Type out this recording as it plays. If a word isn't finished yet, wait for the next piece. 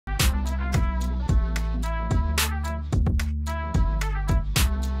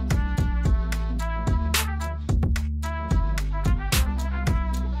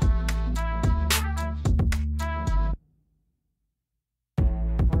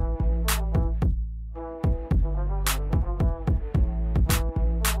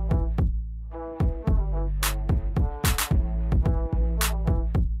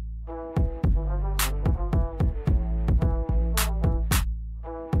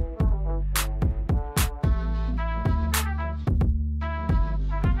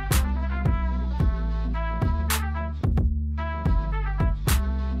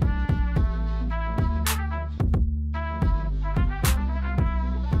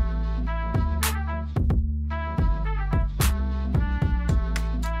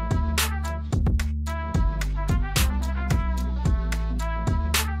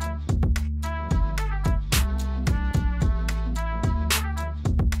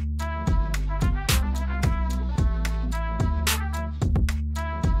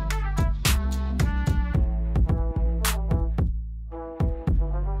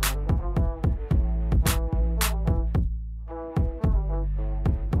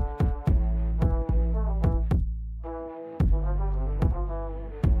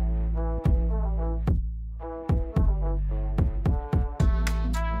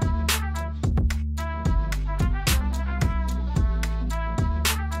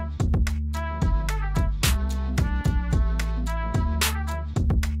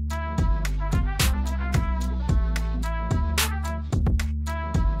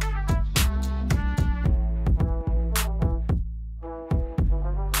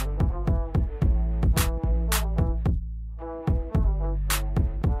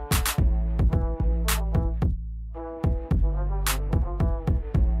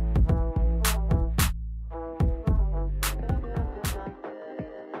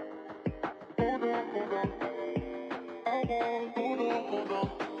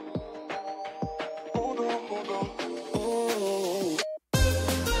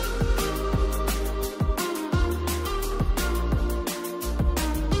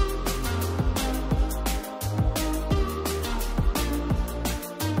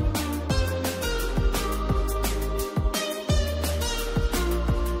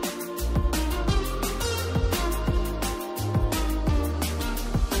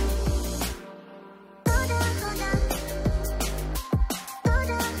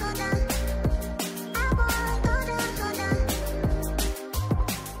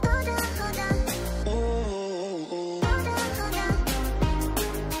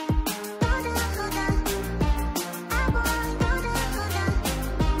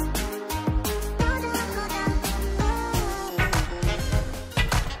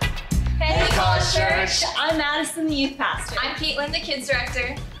Church. I'm Madison, the youth pastor. I'm Caitlin, the kids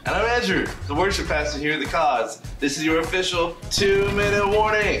director. And I'm Andrew, the worship pastor here at The Cause. This is your official 2-minute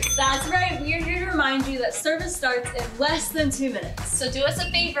warning. That's right, we are here to remind you that service starts in less than 2 minutes. So do us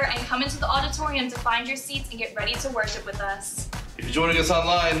a favor and come into the auditorium to find your seats and get ready to worship with us. If you're joining us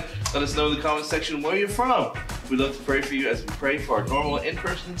online, let us know in the comment section where you're from. We'd love to pray for you as we pray for our normal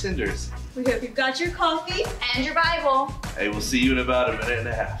in-person attenders. We hope you've got your coffee and your Bible. Hey, we'll see you in about a minute and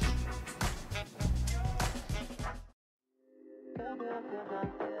a half.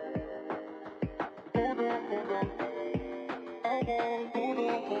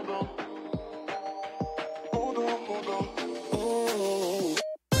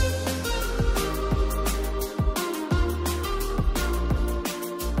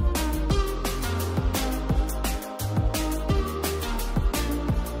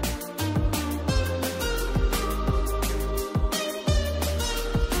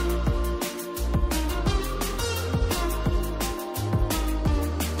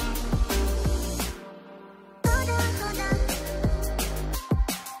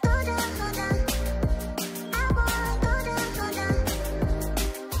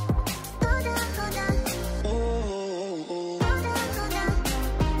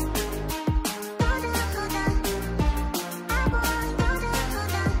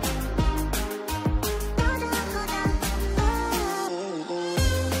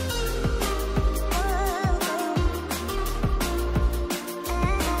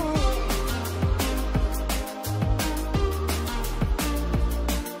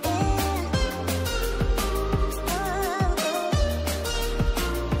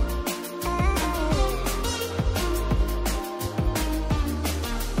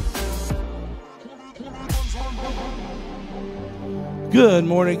 Good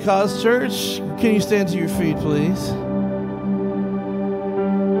morning, Cause Church. Can you stand to your feet, please?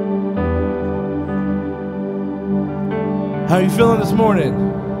 How are you feeling this morning?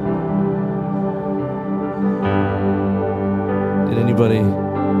 Did anybody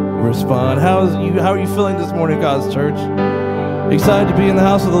respond? How are you feeling this morning, Cause Church? Excited to be in the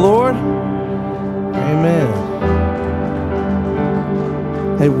house of the Lord? Amen.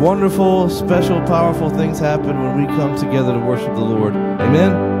 Hey, wonderful, special, powerful things happen when we come together to worship the Lord.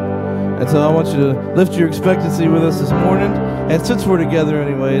 Amen? And so I want you to lift your expectancy with us this morning. And since we're together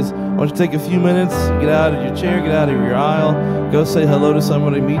anyways, I want you to take a few minutes, get out of your chair, get out of your aisle, go say hello to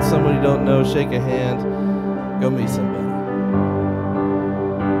somebody, meet somebody you don't know, shake a hand, go meet somebody.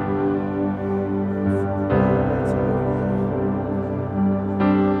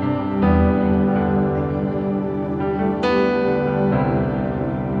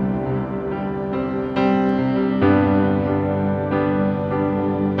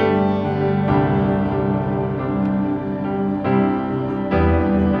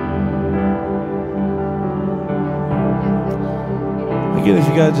 Again, if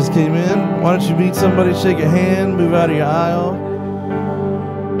you guys just came in, why don't you meet somebody, shake a hand, move out of your aisle.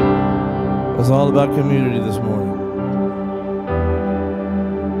 It's all about community this morning.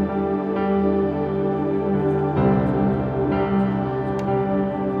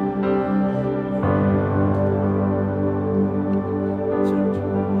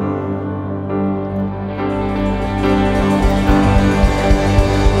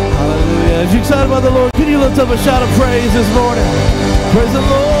 Hallelujah. If you're excited about the Lord, can you lift up a shout of praise this morning? Praise the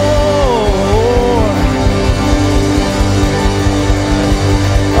Lord.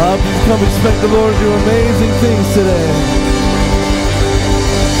 I hope you've come expect the Lord to do amazing things today.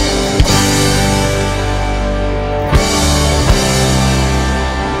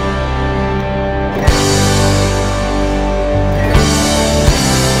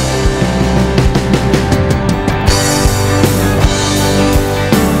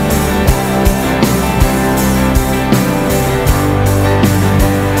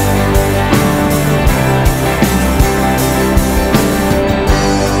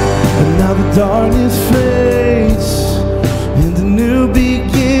 Darkness fades into new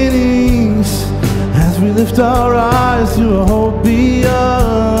beginnings as we lift our eyes to a hope beyond.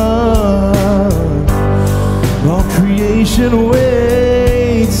 All creation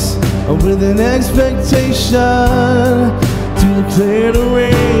waits with an expectation to declare the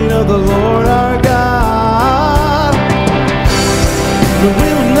reign of the Lord our God. But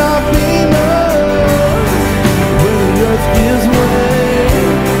we will not be moved when the earth gives way.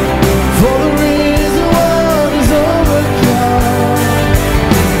 For the risen one is overcome,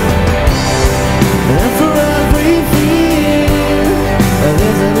 and for every fear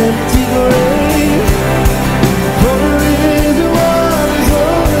there's an empty grave. For the risen one is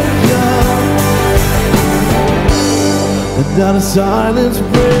overcome, and not a silence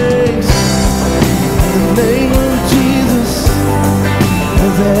breaks.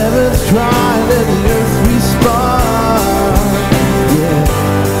 the heavens cry, let the earth respond. Yeah.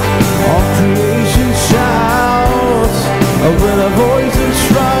 All creation shouts with a voice of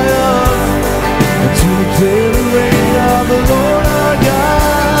triumph to declare the reign of the Lord our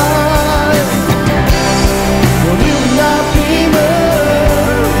God. For we will not be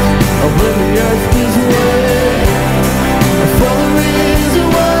moved when the earth gives way, for the risen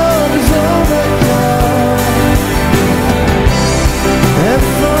one is overcome. And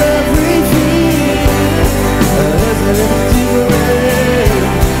for every fear there's an empty grave,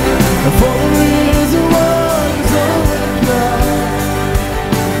 and for the risen one is overcome.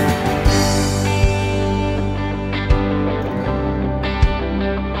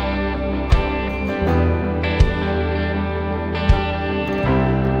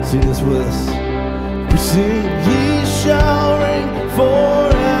 Sing this with us. We sing, ye shall reign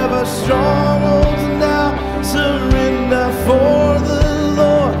forever, strongholds now surrender for the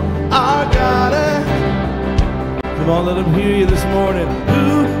Lord our God. Come on, let him hear you this morning.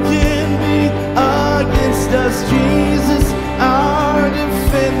 Who can be against us? Jesus, our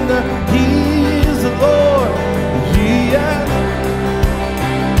defender. He is the Lord. He has.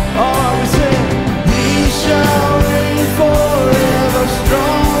 Oh, we sing, he shall reign forever,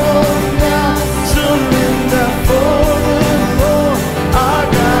 strongholds now surrender for the Lord our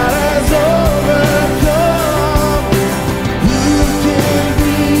God has overcome. Who can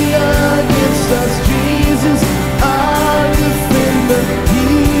be against us? Jesus, our defender. He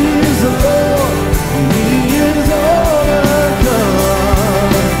is the Lord. He is overcome.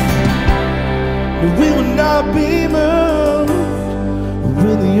 We will not be moved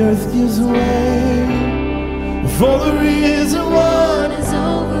when the earth gives way, for the risen one is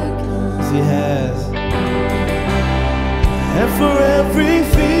overcome. He has. And for every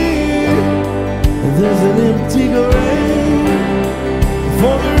fear there's an empty grave,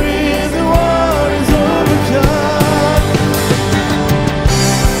 for the risen one is overcome.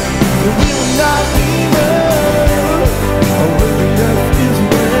 And we will not be moved when the earth gives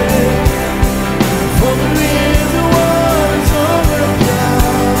way, for the risen one is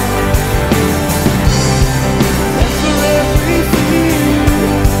overcome. And for every fear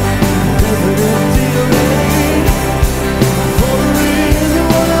there's an empty grave, for the risen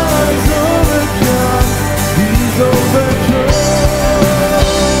one is overcome. He's overcome.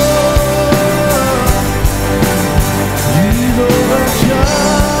 He's overcome.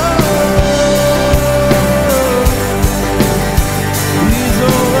 He's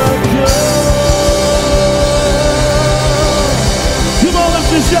overcome. Come on, let's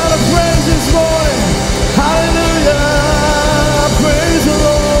just shout a praise this morning. Hallelujah. Praise the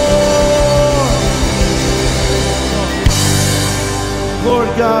Lord. Lord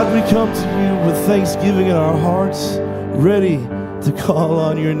God, we come to you with thanksgiving in our hearts, ready to call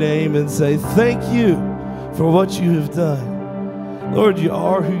on your name and say thank you for what you have done. Lord, you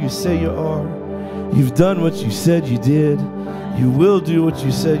are who you say you are. You've done what you said you did. You will do what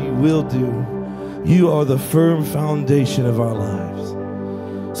you said you will do. You are the firm foundation of our lives.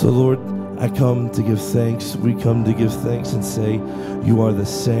 So Lord, I come to give thanks. We come to give thanks and say you are the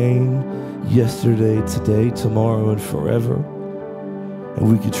same yesterday, today, tomorrow, and forever. And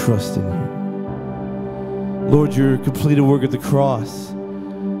we can trust in you. Lord, your completed work at the cross,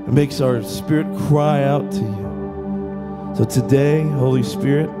 it makes our spirit cry out to you. So today, Holy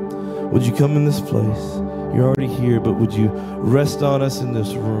Spirit, would you come in this place? You're already here, but would you rest on us in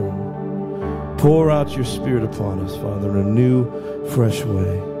this room? Pour out your spirit upon us, Father, in a new, fresh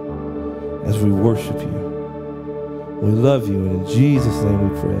way as we worship you. We love you, and in Jesus' name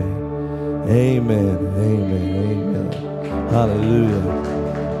we pray. Amen, amen, amen. Hallelujah.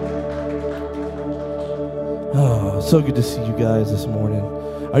 Oh, so good to see you guys this morning.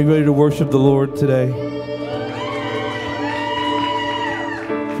 Are you ready to worship the Lord today?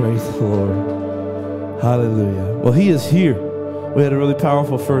 Praise the Lord. Hallelujah. Well, he is here. We had a really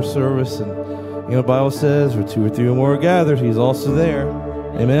powerful first service, and the Bible says, where 2 or 3 or more are gathered, he's also there.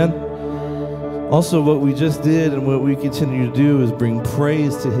 Amen. Also, what we just did and what we continue to do is bring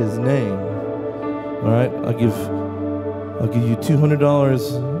praise to his name. All right, I'll give you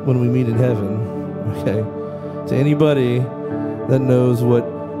 $200 when we meet in heaven. Okay, to anybody that knows what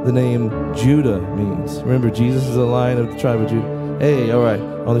the name Judah means. Remember, Jesus is a lion of the tribe of Judah. Hey, all right,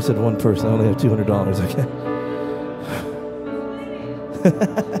 I only said one person. I only have $200. Okay.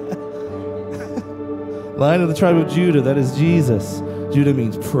 Lion of the tribe of Judah, that is Jesus. Judah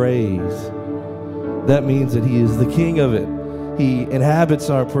means praise. That means that he is the king of it. He inhabits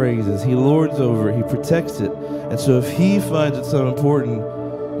our praises. He lords over it. He protects it. And so if he finds it so important,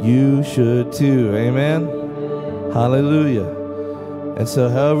 you should too. Amen? Hallelujah. And so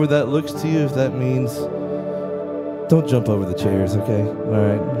however that looks to you, if that means, don't jump over the chairs, okay? All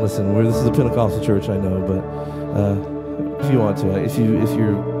right, listen, this is a Pentecostal church, I know, but if you want to, if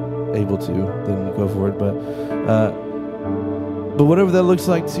you're able to, then go for it. But whatever that looks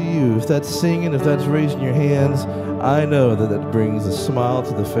like to you, if that's singing, if that's raising your hands, I know that brings a smile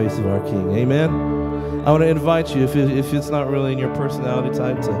to the face of our King. Amen? I want to invite you, if it's not really in your personality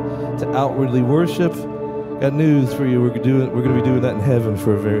type, to outwardly worship. Got news for you. We're going to be doing that in heaven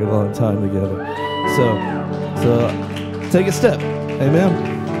for a very long time together. So take a step. Amen?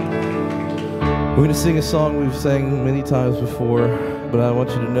 We're going to sing a song we've sang many times before, but I want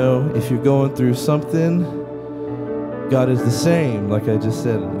you to know, if you're going through something, God is the same, like I just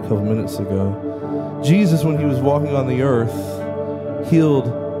said a couple minutes ago. Jesus, when he was walking on the earth, healed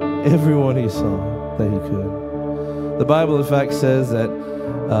everyone he saw that he could. The Bible, in fact, says that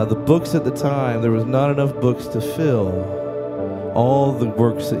the books at the time, there was not enough books to fill all the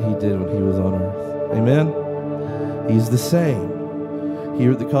works that he did when he was on earth. Amen? He's the same.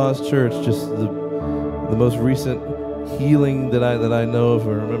 Here at the Cause Church, just the most recent healing that I know of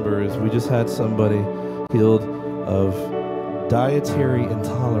or remember is we just had somebody healed of dietary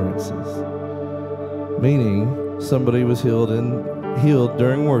intolerances, meaning somebody was healed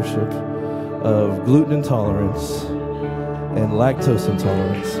during worship of gluten intolerance and lactose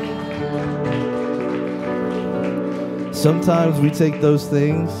intolerance. Sometimes we take those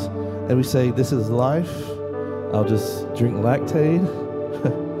things and we say, this is life. I'll just drink Lactaid.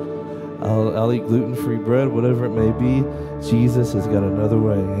 I'll eat gluten-free bread, whatever it may be. Jesus has got another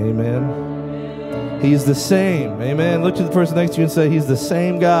way. Amen. He's the same. Amen. Look to the person next to you and say, he's the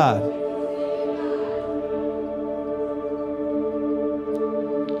same God.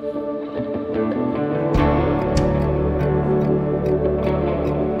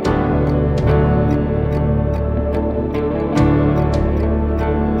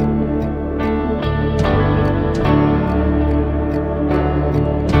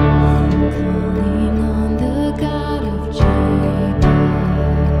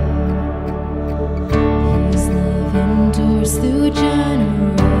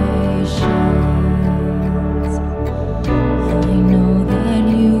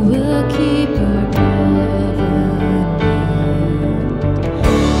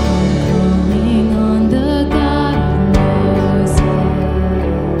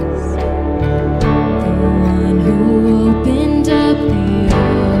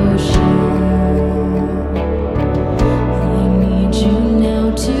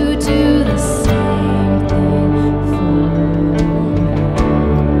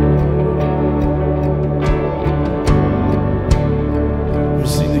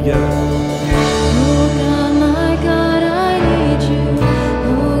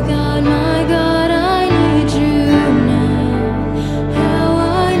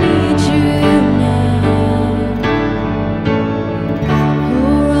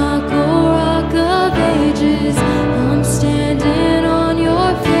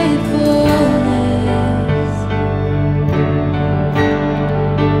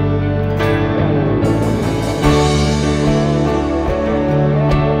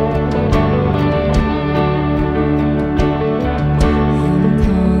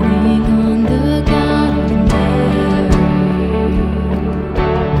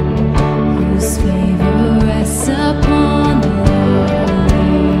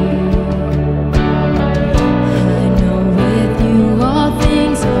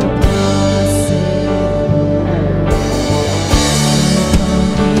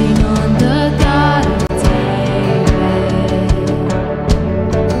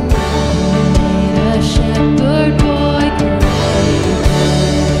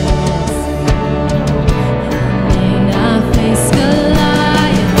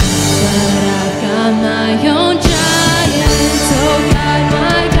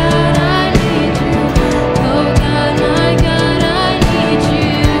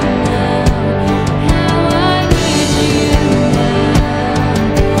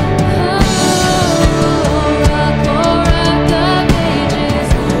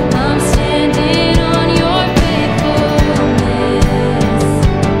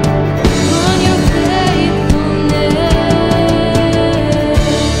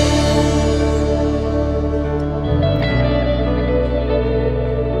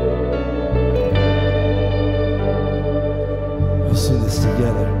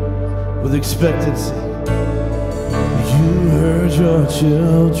 Expectancy. You heard your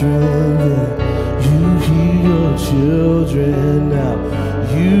children, you hear your children now.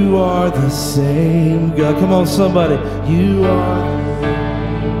 You are the same God. Come on, somebody. You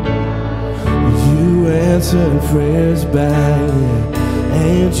answer prayers back.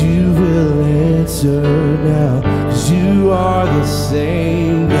 and you will answer now. 'Cause you are the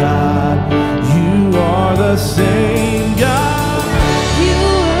same God. You are the same God. You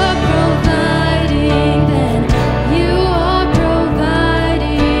are providing then. You are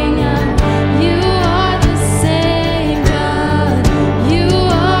providing now. You are the same God. You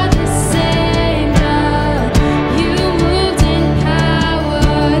are the same God. You moved in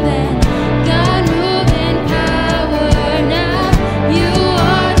power then. God moved in power now. You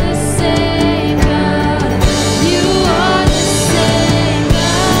are the same God. You are the same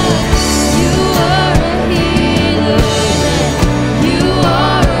God. You are a healer then. You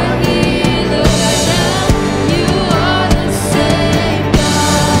are a healer now. You are the same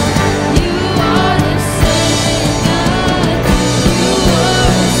God. You are the same God. You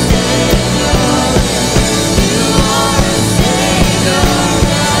are a Savior. You are a Savior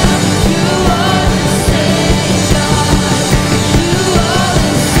now. You are the same God. You are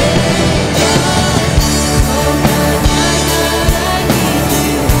the same God. Oh God, my God, I need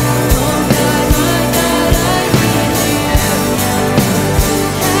you. Oh God, my God, I need you now.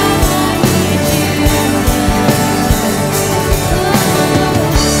 I need you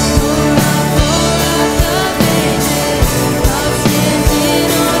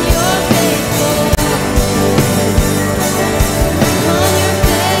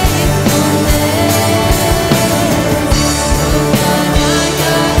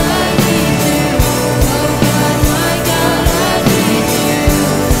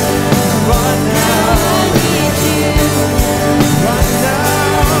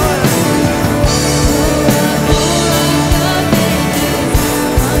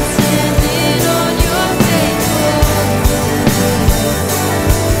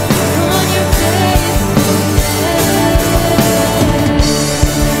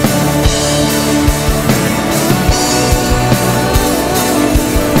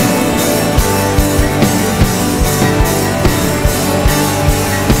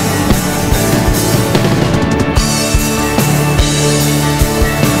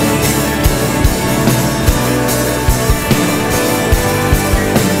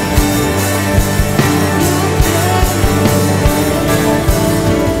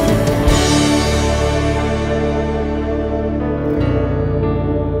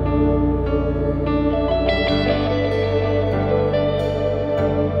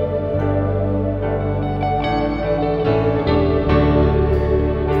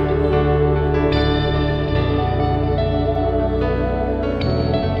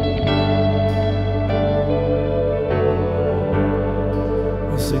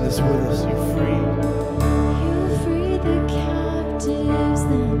Let's sing this with us. You're free. You free the captives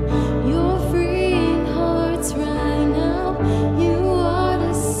then. You're freeing hearts right now. You are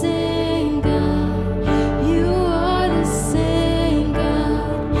the same God. You are the same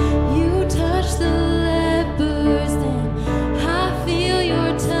God. You touch the lepers then. I feel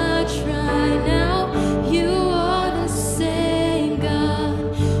your touch right now. You are the same God.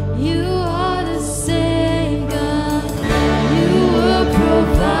 You are the same God. You were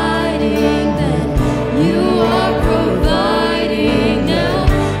providing then. You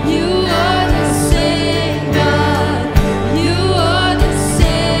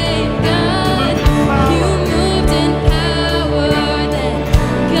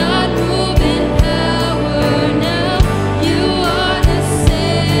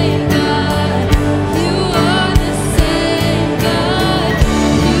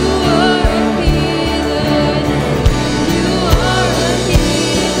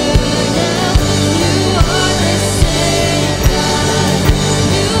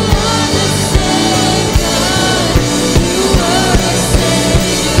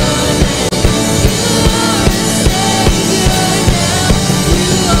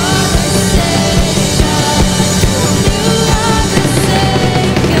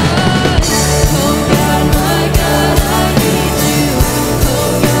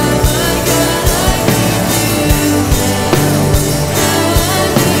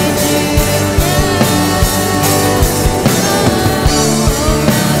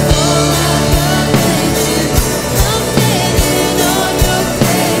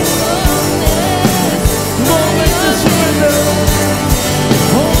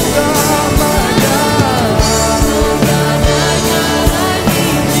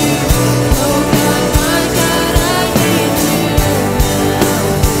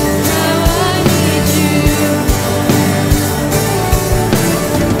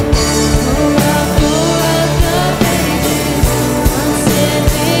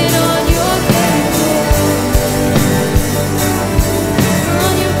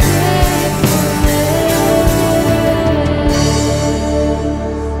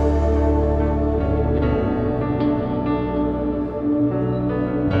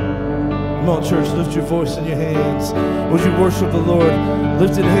on, church, lift your voice and your hands. Would you worship the Lord?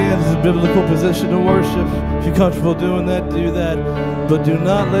 Lifted hands is a biblical position to worship. If you're comfortable doing that, do that. But do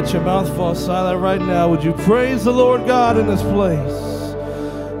not let your mouth fall silent right now. Would you praise the Lord God in this place?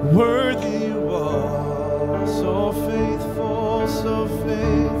 Worthy you are, so faithful, so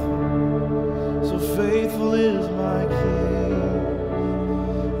faithful. So faithful is my King.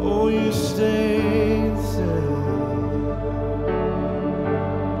 Oh, you stay the same.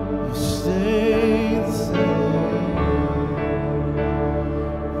 You stay the same.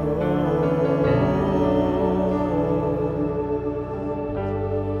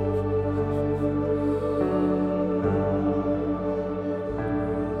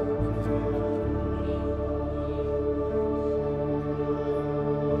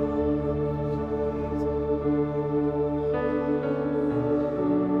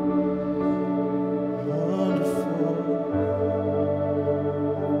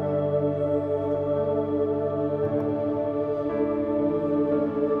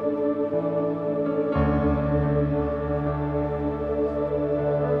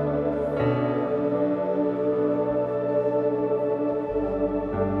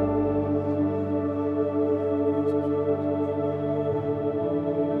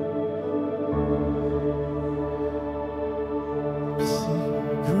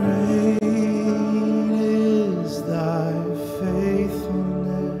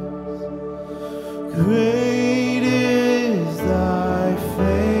 Great is thy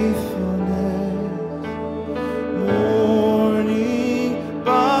faithfulness, morning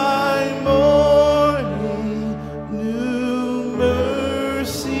by morning, new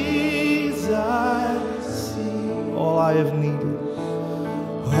mercies I see. All I have needed,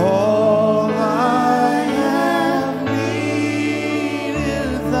 all I have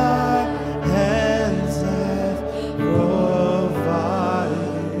needed, thy hands have provided.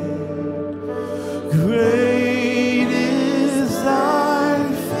 Great is thy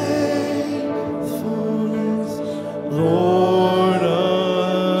faithfulness, Lord,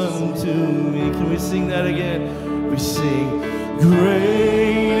 unto me. Can we sing that again? We sing,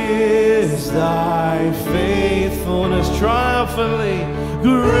 great is thy faithfulness, triumphantly.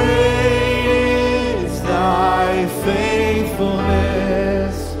 Great is thy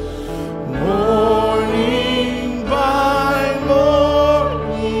faithfulness, morning by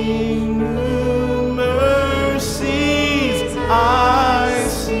morning, new mercies I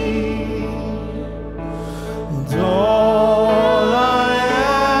see, and all I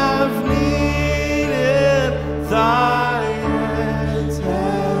have needed, thy hands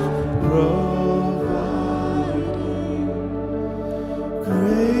have provided.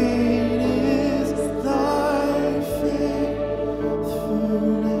 Great is thy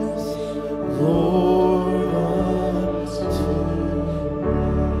faithfulness, Lord, unto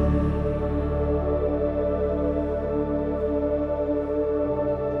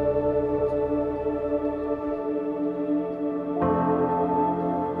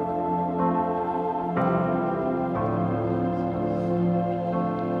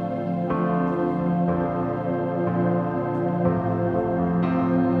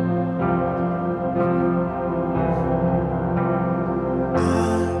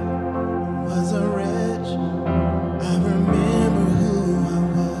was a wretch. I remember who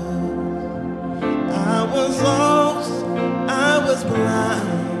I was lost, I was blind,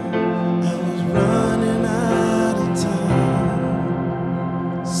 I was running out of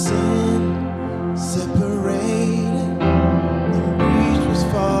time. Sin separated, the reach was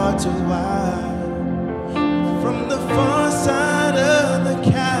far too wide. From the far side of the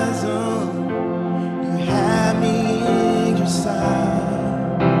chasm, you had me in your side.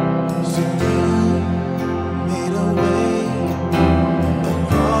 So you made a way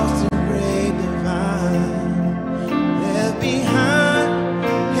across the great divide, left behind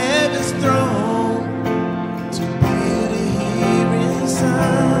heaven's throne to build it here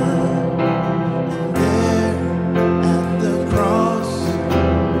inside.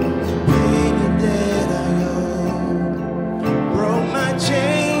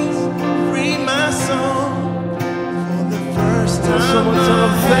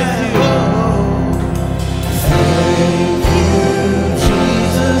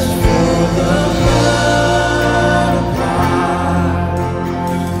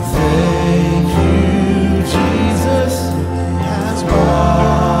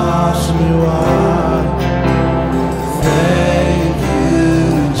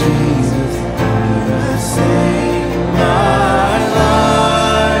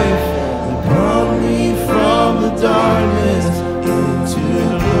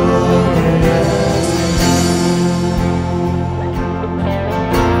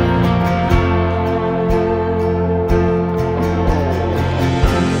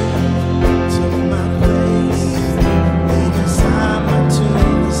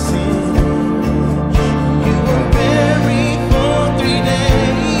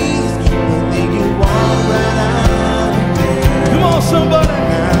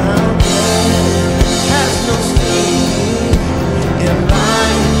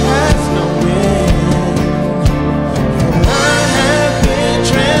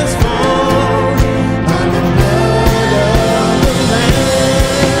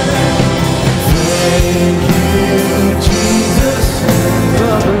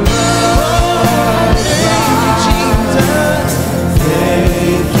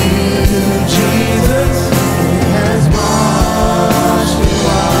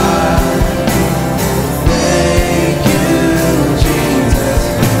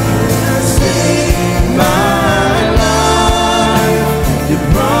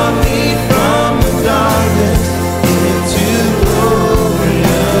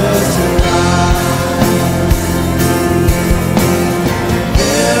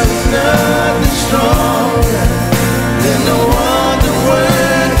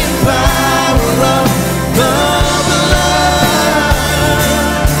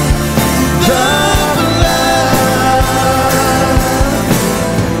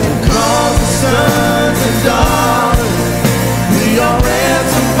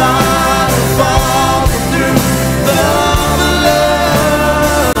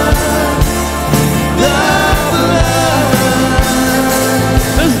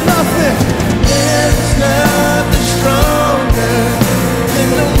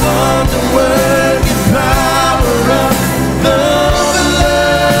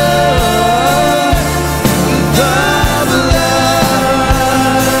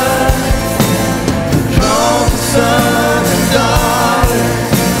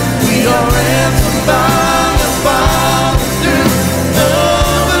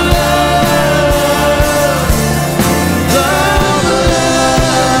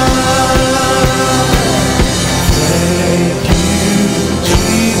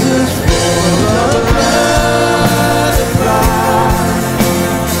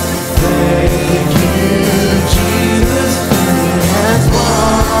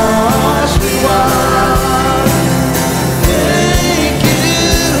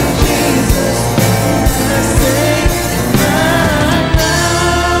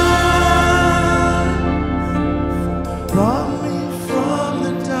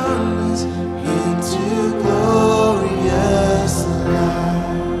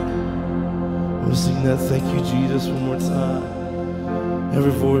 that thank you, Jesus, one more time.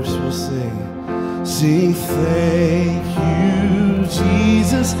 Every voice will sing. Sing thank you,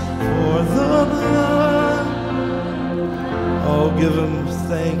 Jesus, for the blood. Oh, give him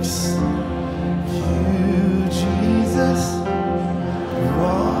thanks. You, Jesus,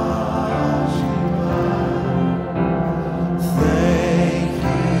 washing blood. Thank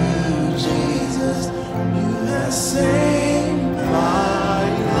you, Jesus, you have saved my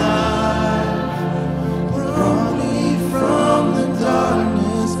life. Brought me from the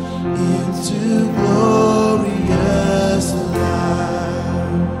darkness into glorious light.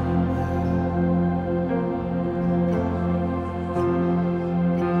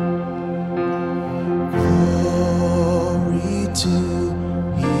 Glory to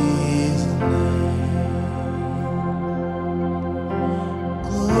his name.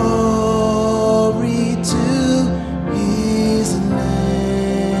 Glory to his name.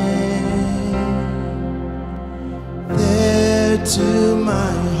 There to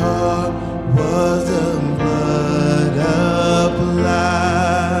my heart was the blood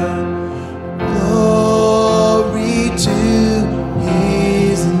applied. Glory to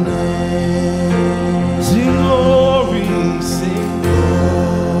his name. Sing glory, sing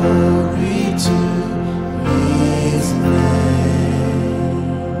glory to his name.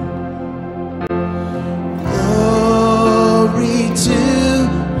 Glory to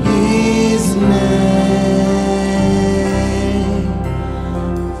his name.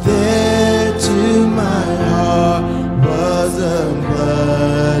 There to my heart was the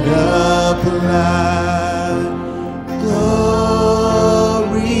blood applied.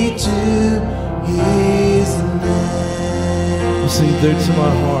 Glory to his name. Sing there to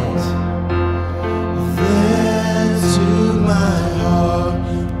my heart. There to my heart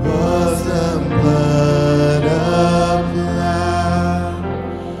was the blood applied.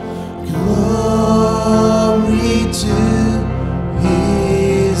 Glory to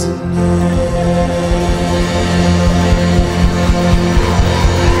his name.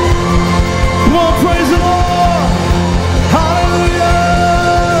 Come on, praise the Lord. Hallelujah.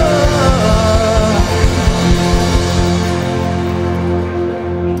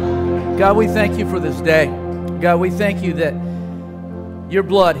 God, we thank you for this day. God, we thank you that your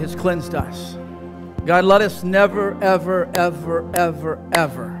blood has cleansed us. God, let us never, ever, ever, ever,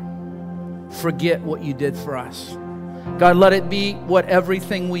 ever forget what you did for us. God, let it be what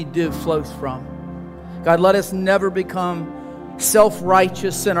everything we do flows from. God, let us never become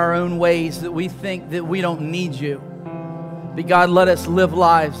self-righteous in our own ways that we think that we don't need you. But God, let us live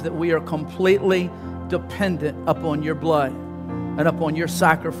lives that we are completely dependent upon your blood and upon your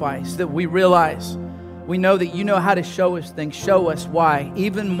sacrifice, that we realize, we know that you know how to show us things. Show us why,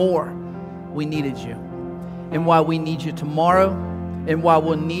 even more, we needed you, and why we need you tomorrow, and why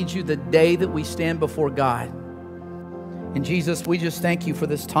we'll need you the day that we stand before God. And Jesus, we just thank you for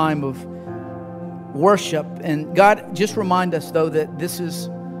this time of worship. And God, just remind us, though, that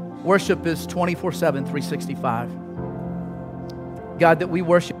worship is 24/7, 365. God, that we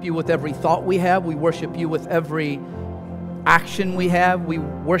worship you with every thought we have. We worship you with every action we have. We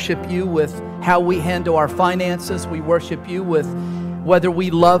worship you with how we handle our finances. We worship you with whether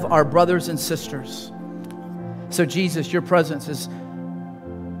we love our brothers and sisters. So Jesus, your presence is,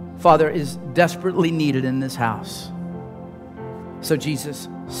 Father, is desperately needed in this house. So Jesus,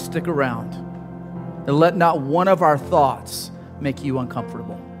 stick around and let not one of our thoughts make you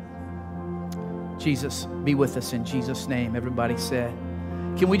uncomfortable. Jesus, be with us in Jesus' name. Everybody said.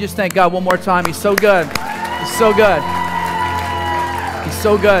 Can we just thank God one more time? He's so good. He's so good. He's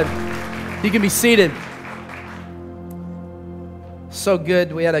so good. You can be seated. So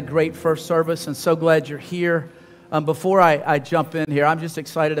good. We had a great first service, and so glad you're here. Before I jump in here, I'm just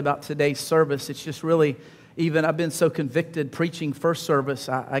excited about today's service. It's just really, even I've been so convicted preaching first service.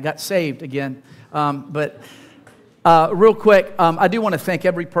 I got saved again. Real quick, I do want to thank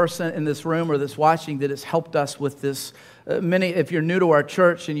every person in this room or that's watching that has helped us with this. If you're new to our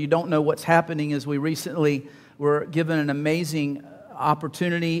church and you don't know what's happening, is we recently were given an amazing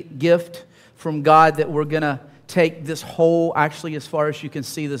opportunity, gift from God, that we're going to take this whole, actually as far as you can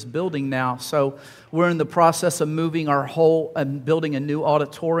see, this building now. So we're in the process of moving our whole and building a new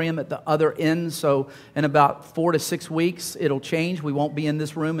auditorium at the other end. So in about 4 to 6 weeks, it'll change. We won't be in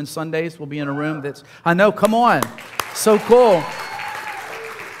this room on Sundays. We'll be in a room that's, I know, come on. So cool.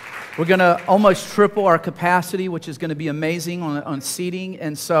 We're going to almost triple our capacity, which is going to be amazing on seating.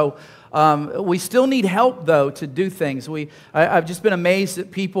 And so we still need help, though, to do things. I've just been amazed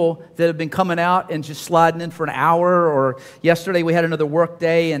at people that have been coming out and just sliding in for an hour. Or yesterday we had another work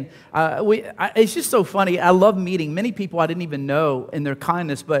day. And it's just so funny. I love meeting many people I didn't even know in their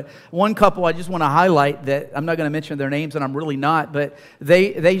kindness. But one couple I just want to highlight that I'm not going to mention their names, and I'm really not. But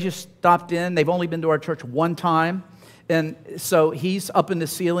they just stopped in. They've only been to our church one time. And so he's up in the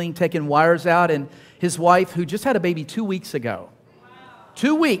ceiling taking wires out, and his wife, who just had a baby 2 weeks ago,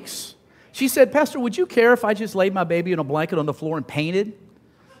 2 weeks, she said, Pastor, would you care if I just laid my baby in a blanket on the floor and painted?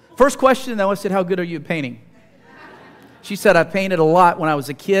 First question, though, I said, how good are you at painting? She said, I painted a lot when I was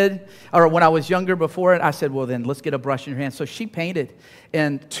a kid, or when I was younger before it. I said, well, then let's get a brush in your hand. So she painted,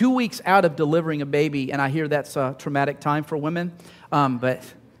 and 2 weeks out of delivering a baby, and I hear that's a traumatic time for women, but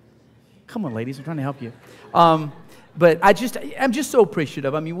come on, ladies, I'm trying to help you. But I'm just so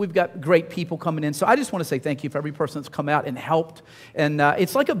appreciative. I mean, we've got great people coming in. So I just want to say thank you for every person that's come out and helped. And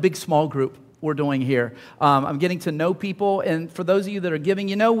it's like a big small group we're doing here. I'm getting to know people. And for those of you that are giving,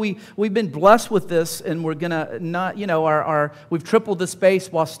 we've been blessed with this. And we're going to not, we've tripled the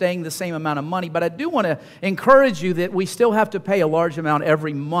space while staying the same amount of money. But I do want to encourage you that we still have to pay a large amount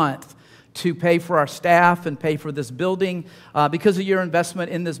every month to pay for our staff and pay for this building. Because of your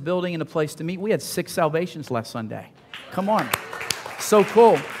investment in this building and a place to meet, we had 6 salvations last Sunday. Come on. So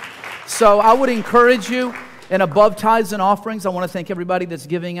cool. So I would encourage you, and above tithes and offerings, I want to thank everybody that's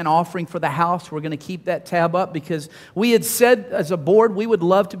giving an offering for the house. We're going to keep that tab up because we had said as a board we would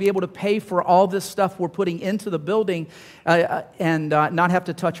love to be able to pay for all this stuff we're putting into the building and not have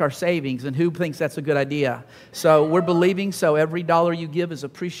to touch our savings. And who thinks that's a good idea? So we're believing, so every dollar you give is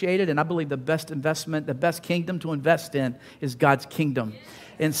appreciated. And I believe the best investment, the best kingdom to invest in is God's kingdom.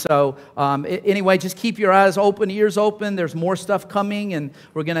 And so, anyway, just keep your eyes open, ears open. There's more stuff coming, and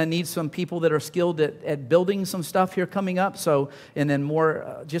we're going to need some people that are skilled at building some stuff here coming up. So, and then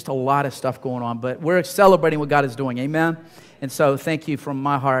more, just a lot of stuff going on. But we're celebrating what God is doing. Amen? And so, thank you from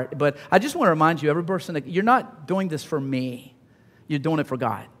my heart. But I just want to remind you, every person, that you're not doing this for me. You're doing it for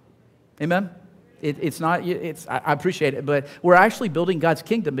God. Amen? I appreciate it, but we're actually building God's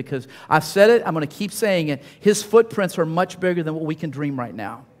kingdom because I've said it, I'm going to keep saying it. His footprints are much bigger than what we can dream right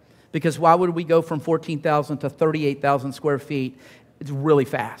now. Because why would we go from 14,000 to 38,000 square feet? It's really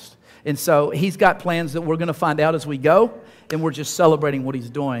fast. And so he's got plans that we're going to find out as we go, and we're just celebrating what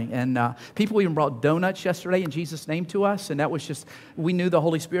he's doing. And people even brought donuts yesterday in Jesus' name to us, and that was just, we knew the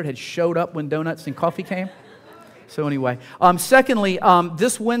Holy Spirit had showed up when donuts and coffee came. So anyway, secondly,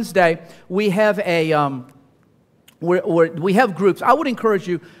 this Wednesday we have we have groups. I would encourage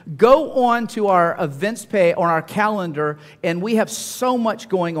you, go on to our events page on our calendar, and we have so much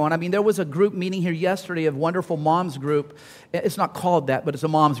going on. I mean, there was a group meeting here yesterday of Wonderful Moms Group. It's not called that, but it's a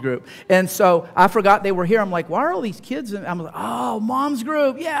mom's group. And so I forgot they were here. I'm like, why are all these kids? And I'm like, oh, mom's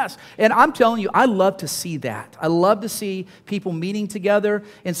group, yes. And I'm telling you, I love to see that. I love to see people meeting together.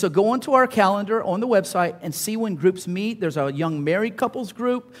 And so go onto our calendar on the website and see when groups meet. There's a young married couples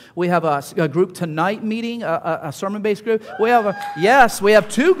group. We have a group tonight meeting, a sermon-based group. We have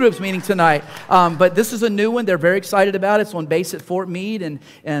 2 groups meeting tonight. But this is a new one. They're very excited about it. It's on base at Fort Meade.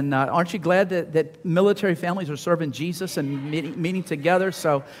 And aren't you glad that military families are serving Jesus and meeting together?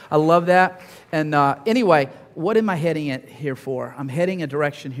 So I love that. And anyway, what am I heading here for? I'm heading a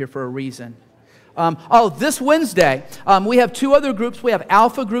direction here for a reason. This Wednesday, we have 2 other groups. We have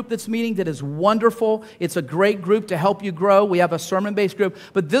Alpha Group that's meeting that is wonderful. It's a great group to help you grow. We have a sermon-based group.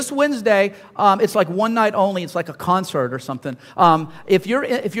 But this Wednesday, it's like one night only. It's like a concert or something. If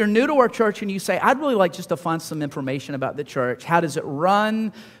you're new to our church and you say, I'd really like just to find some information about the church. How does it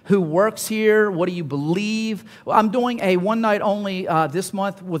run? Who works here? What do you believe? Well, I'm doing a one night only this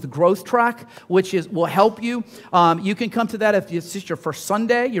month with Growth Track, which will help you. You can come to that if it's just your first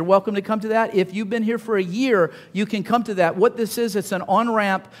Sunday. You're welcome to come to that. If you've been here for a year, you can come to that. What this is, it's an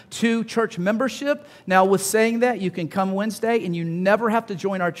on-ramp to church membership. Now, with saying that, you can come Wednesday, and you never have to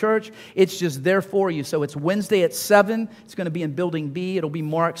join our church. It's just there for you. So it's Wednesday at 7. It's going to be in Building B. It'll be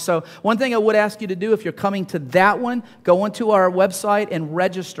marked. So one thing I would ask you to do if you're coming to that one, go onto our website and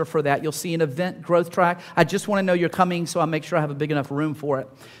register for that. You'll see an event, Growth Track. I just want to know you're coming, so I'll make sure I have a big enough room for it.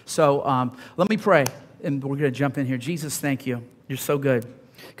 So let me pray, and we're going to jump in here. Jesus, thank you. You're so good.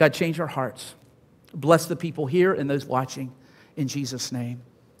 God, change our hearts. Bless the people here and those watching. In Jesus' name,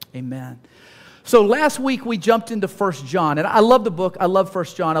 amen. So last week we jumped into 1 John, and I love the book. I love 1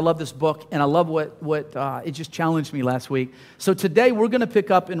 John. I love this book, and I love what it just challenged me last week. So today we're going to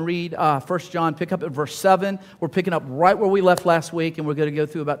pick up and read 1 John, pick up at verse 7. We're picking up right where we left last week, and we're going to go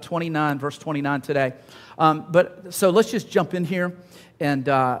through about verse 29 today. So let's just jump in here. And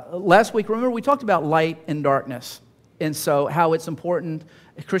last week, remember, we talked about light and darkness. And so how it's important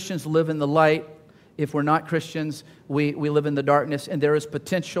Christians live in the light. If we're not Christians, we live in the darkness. And there is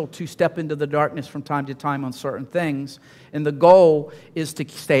potential to step into the darkness from time to time on certain things. And the goal is to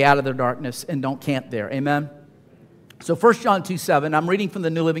stay out of the darkness and don't camp there. Amen? So 1 John 2:7, I'm reading from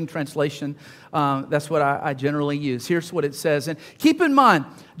the New Living Translation. That's what I generally use. Here's what it says. And keep in mind,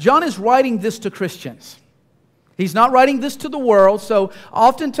 John is writing this to Christians. He's not writing this to the world. So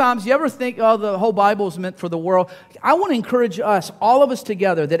oftentimes, you ever think, oh, the whole Bible is meant for the world? I want to encourage us, all of us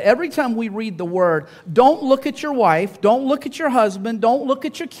together, that every time we read the Word, don't look at your wife, don't look at your husband, don't look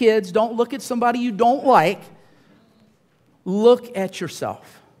at your kids, don't look at somebody you don't like. Look at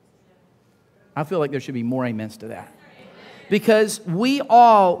yourself. I feel like there should be more amens to that. Because we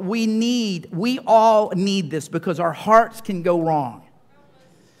all need this because our hearts can go wrong.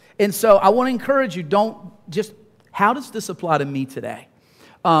 And so I want to encourage you, don't just, how does this apply to me today?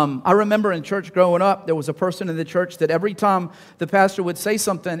 I remember in church growing up, there was a person in the church that every time the pastor would say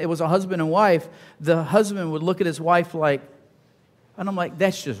something, it was a husband and wife, the husband would look at his wife like, and I'm like,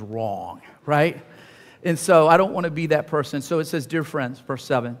 that's just wrong, right? And so I don't want to be that person. So it says, dear friends, verse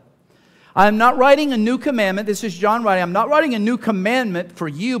 7. I am not writing a new commandment. This is John writing. I'm not writing a new commandment for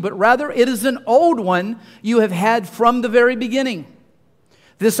you, but rather it is an old one you have had from the very beginning.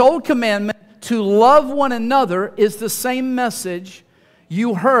 This old commandment to love one another is the same message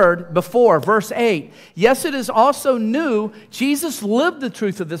you heard before. Verse 8. Yes, it is also new. Jesus lived the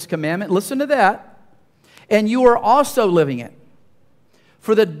truth of this commandment. Listen to that. And you are also living it.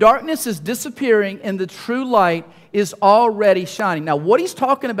 For the darkness is disappearing and the true light is already shining. Now, what he's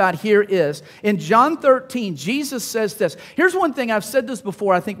talking about here is, in John 13, Jesus says this. Here's one thing, I've said this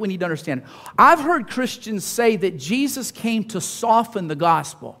before, I think we need to understand. I've heard Christians say that Jesus came to soften the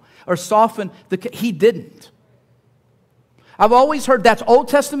gospel, or he didn't. I've always heard that's Old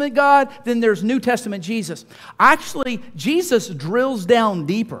Testament God, then there's New Testament Jesus. Actually, Jesus drills down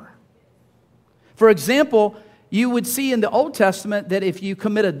deeper. For example, you would see in the Old Testament that if you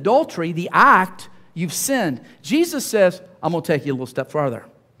commit adultery, the act, you've sinned. Jesus says, I'm going to take you a little step further.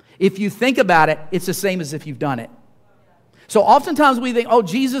 If you think about it, it's the same as if you've done it. So oftentimes we think, oh,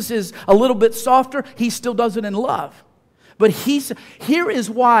 Jesus is a little bit softer. He still does it in love. But here is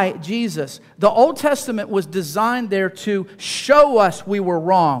why Jesus, the Old Testament was designed there to show us we were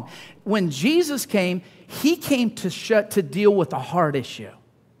wrong. When Jesus came, he came to deal with a heart issue.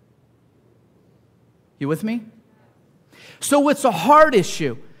 You with me? So it's a heart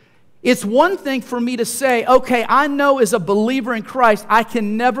issue. It's one thing for me to say, okay, I know as a believer in Christ, I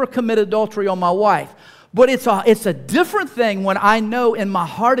can never commit adultery on my wife. But it's a different thing when I know and my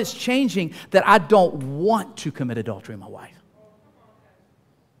heart is changing that I don't want to commit adultery on my wife.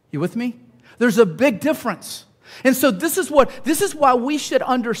 You with me? There's a big difference. And so this is why we should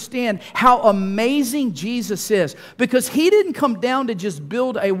understand how amazing Jesus is. Because he didn't come down to just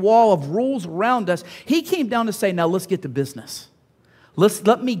build a wall of rules around us. He came down to say, now let's get to business.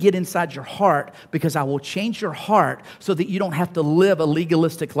 Let me get inside your heart, because I will change your heart so that you don't have to live a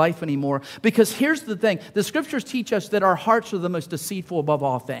legalistic life anymore. Because here's the thing. The scriptures teach us that our hearts are the most deceitful above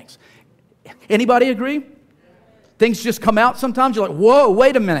all things. Anybody agree? Things just come out sometimes. You're like, whoa,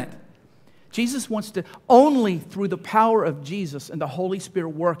 wait a minute. Jesus wants to, only through the power of Jesus and the Holy Spirit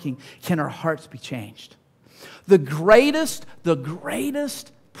working can our hearts be changed. The greatest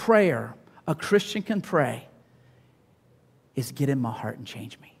prayer a Christian can pray is get in my heart and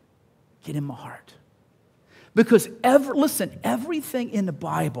change me. Get in my heart. Because everything in the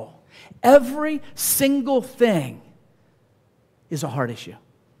Bible, every single thing is a heart issue.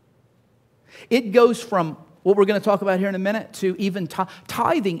 It goes from what we're going to talk about here in a minute to even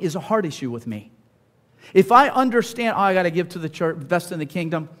tithing is a heart issue with me. If I understand, I got to give to the church, invest in the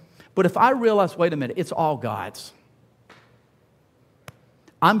kingdom. But if I realize, wait a minute, it's all God's.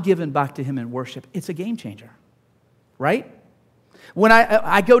 I'm giving back to Him in worship. It's a game changer, right? When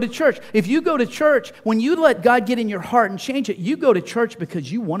I go to church, if you go to church, when you let God get in your heart and change it, you go to church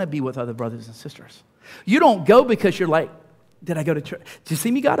because you want to be with other brothers and sisters. You don't go because you're like, did I go to church? Did you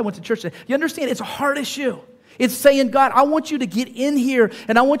see me, God? I went to church today. You understand? It's a heart issue. It's saying, God, I want you to get in here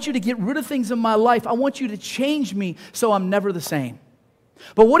and I want you to get rid of things in my life. I want you to change me so I'm never the same.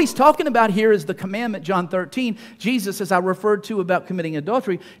 But what he's talking about here is the commandment, John 13. Jesus, as I referred to about committing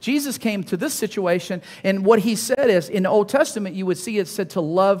adultery, Jesus came to this situation, and what he said is, in the Old Testament, you would see it said to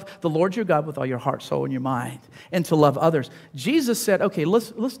love the Lord your God with all your heart, soul, and your mind, and to love others. Jesus said, okay,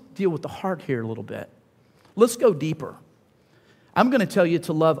 let's deal with the heart here a little bit. Let's go deeper. I'm going to tell you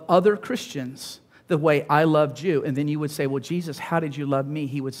to love other Christians the way I loved you. And then you would say, well, Jesus, how did you love me?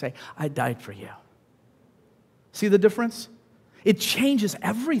 He would say, I died for you. See the difference? It changes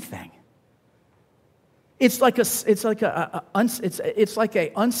everything. It's like a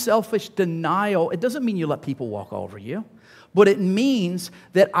unselfish denial. It doesn't mean you let people walk all over you, but it means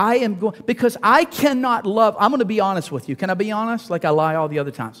that I am going, because I cannot love. I'm going to be honest with you. Can I be honest? Like I lie all the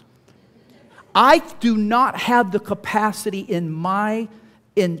other times. I do not have the capacity in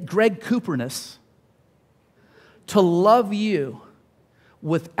Greg Cooperness to love you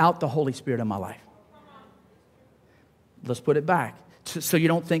without the Holy Spirit in my life. Let's put it back so you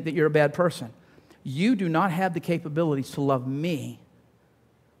don't think that you're a bad person. You do not have the capabilities to love me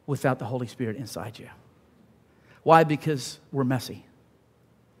without the Holy Spirit inside you. Why? Because we're messy.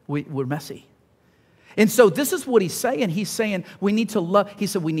 We're messy. And so this is what he's saying. He's saying we need to love. He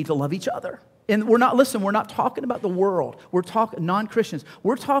said we need to love each other. And we're not talking about the world. We're talking non-Christians.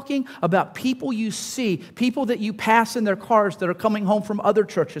 We're talking about people you see, people that you pass in their cars that are coming home from other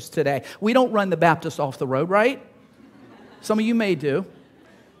churches today. We don't run the Baptists off the road, right? Some of you may do.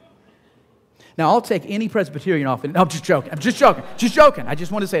 Now, I'll take any Presbyterian off. No, I'm just joking. I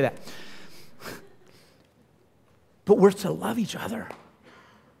just want to say that. But we're to love each other.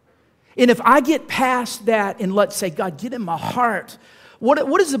 And if I get past that and let's say, God, get in my heart. What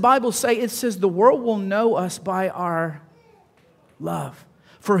does the Bible say? It says the world will know us by our love.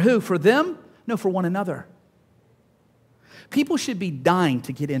 For who? For them? No, for one another. People should be dying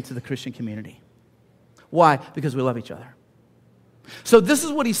to get into the Christian community. Why? Because we love each other. So this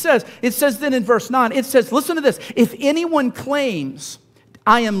is what he says. It says then in verse 9, it says, listen to this. If anyone claims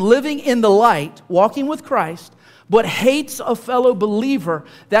I am living in the light, walking with Christ, but hates a fellow believer,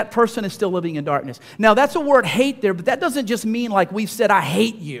 that person is still living in darkness. Now that's a word hate there, but that doesn't just mean like we've said, I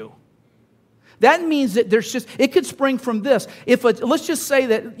hate you. That means that it could spring from this. Let's just say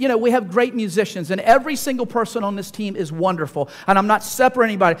that, we have great musicians and every single person on this team is wonderful. And I'm not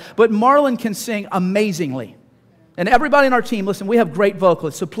separating anybody, but Marlon can sing amazingly. And everybody in our team, listen, we have great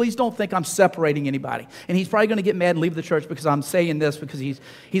vocalists, so please don't think I'm separating anybody. And he's probably going to get mad and leave the church because I'm saying this because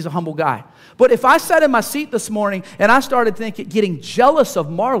he's a humble guy. But if I sat in my seat this morning and I started getting jealous of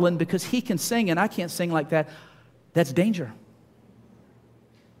Marlon because he can sing and I can't sing like that, that's danger.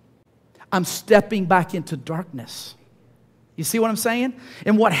 I'm stepping back into darkness. You see what I'm saying?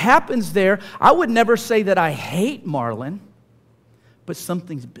 And what happens there, I would never say that I hate Marlon, but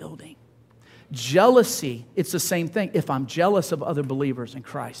something's building. Jealousy, it's the same thing. If I'm jealous of other believers in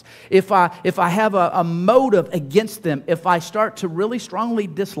Christ, if I have a motive against them, if I start to really strongly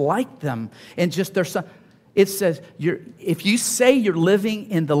dislike them, and just it says, if you say you're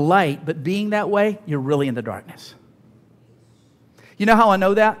living in the light, but being that way, you're really in the darkness. You know how I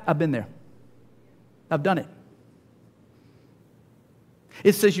know that? I've been there. I've done it.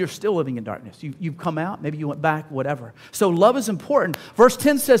 It says you're still living in darkness. You've come out, maybe you went back, whatever. So love is important. Verse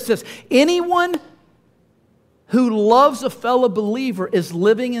 10 says this, anyone who loves a fellow believer is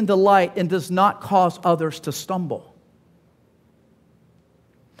living in the light and does not cause others to stumble.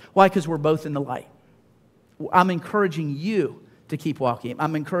 Why? Because we're both in the light. I'm encouraging you to keep walking.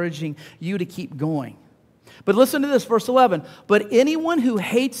 I'm encouraging you to keep going. But listen to this, verse 11. But anyone who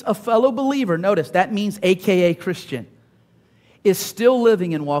hates a fellow believer, notice that means AKA Christian, is still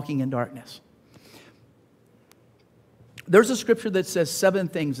living and walking in darkness. There's a scripture that says 7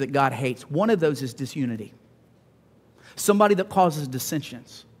 things that God hates. One of those is disunity. Somebody that causes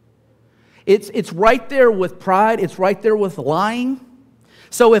dissensions. It's right there with pride. It's right there with lying.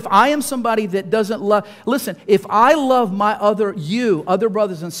 So if I am somebody that doesn't love, listen, if I love my other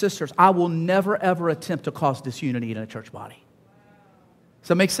brothers and sisters, I will never ever attempt to cause disunity in a church body. Does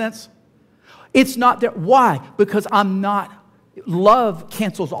that make sense? It's not there. Why? Because I'm not. Love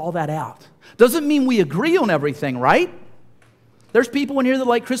cancels all that out. Doesn't mean we agree on everything, right? There's people in here that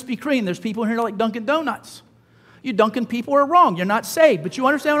like Krispy Kreme. There's people in here that like Dunkin' Donuts. You Dunkin' people are wrong. You're not saved, but you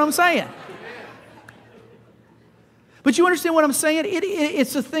understand what I'm saying. But you understand what I'm saying?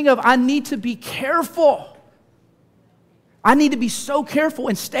 It's a thing of I need to be careful. I need to be so careful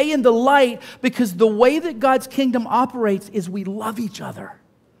and stay in the light because the way that God's kingdom operates is we love each other.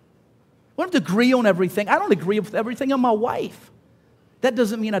 We don't have to agree on everything. I don't agree with everything on my wife. That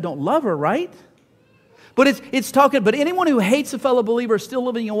doesn't mean I don't love her, right? But it's talking, but anyone who hates a fellow believer is still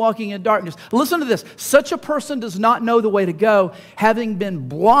living and walking in darkness. Listen to this. Such a person does not know the way to go, having been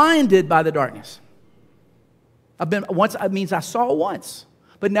blinded by the darkness. It means I saw once,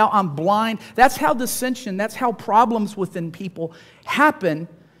 but now I'm blind. That's how dissension, that's how problems within people happen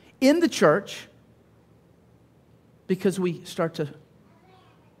in the church because we start to,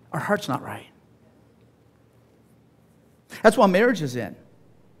 our heart's not right. That's why marriage is in.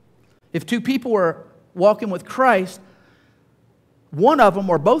 If 2 people are walking with Christ, one of them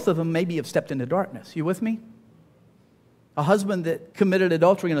or both of them maybe have stepped into darkness. You with me? a husband that committed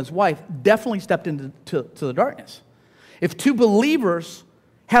adultery on his wife definitely stepped into the darkness. If two believers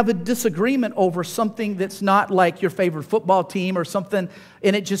have a disagreement over something that's not like your favorite football team or something,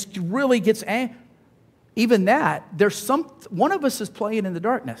 and it just really gets even that, one of us is playing in the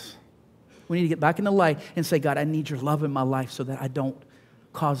darkness. We need to get back in the light and say, God, I need your love in my life so that I don't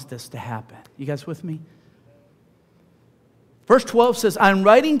cause this to happen. You guys with me? Verse 12 says, I'm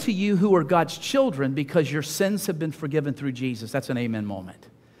writing to you who are God's children because your sins have been forgiven through Jesus. That's an amen moment.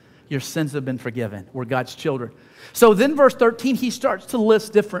 Your sins have been forgiven. We're God's children. So then verse 13, he starts to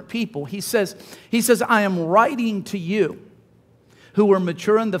list different people. He says, I am writing to you who are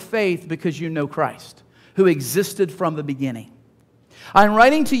mature in the faith because you know Christ, who existed from the beginning. I'm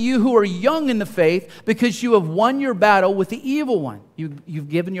writing to you who are young in the faith because you have won your battle with the evil one. You've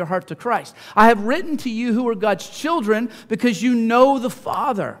given your heart to Christ. I have written to you who are God's children because you know the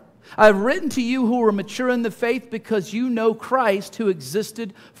Father. I have written to you who are mature in the faith because you know Christ who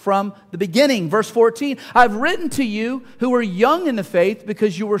existed from the beginning. Verse 14, I've written to you who are young in the faith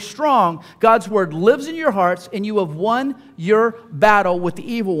because you are strong. God's word lives in your hearts and you have won your battle with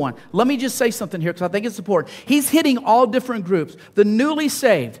the evil one. Let me just say something here because I think it's important. He's hitting all different groups. The newly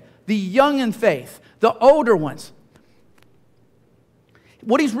saved, the young in faith, the older ones.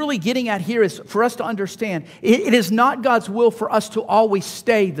 What he's really getting at here is for us to understand, it is not God's will for us to always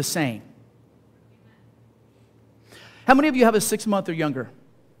stay the same. How many of you have a 6-month or younger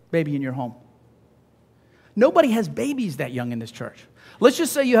baby in your home? Nobody has babies that young in this church. Let's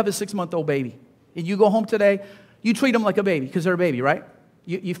just say you have a 6-month-old baby, and you go home today, you treat them like a baby, because they're a baby, right?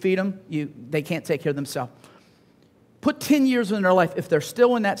 You feed them, they can't take care of themselves. Put 10 years in their life, if they're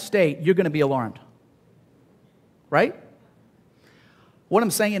still in that state, you're going to be alarmed. Right? What I'm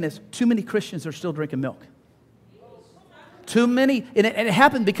saying is, too many Christians are still drinking milk. Too many, and it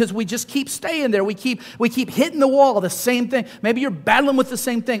happened because we just keep staying there. We keep hitting the wall, the same thing. Maybe you're battling with the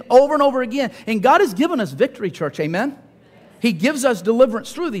same thing over and over again. And God has given us victory, church, amen? He gives us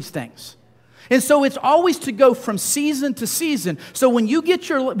deliverance through these things. And so it's always to go from season to season. So when you give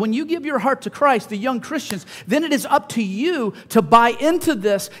your heart to Christ, the young Christians, then it is up to you to buy into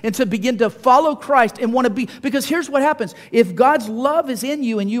this and to begin to follow Christ and want to be, because here's what happens. If God's love is in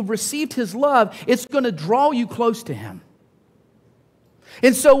you and you've received His love, it's going to draw you close to Him.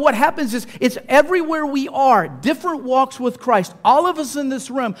 And so what happens is, it's everywhere we are, different walks with Christ, all of us in this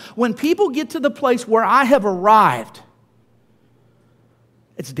room, when people get to the place where I have arrived,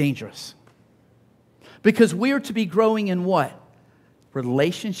 it's dangerous. Because we are to be growing in what?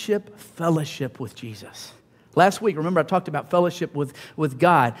 Relationship, fellowship with Jesus. Last week, remember I talked about fellowship with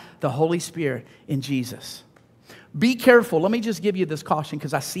God, the Holy Spirit, and Jesus. Be careful. Let me just give you this caution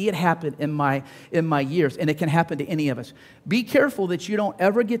because I see it happen in my years, and it can happen to any of us. Be careful that you don't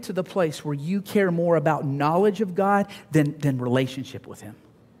ever get to the place where you care more about knowledge of God than relationship with Him.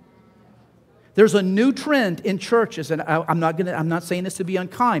 There's a new trend in churches, and I'm not saying this to be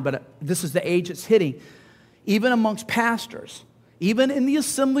unkind, but this is the age it's hitting. Even amongst pastors, even in the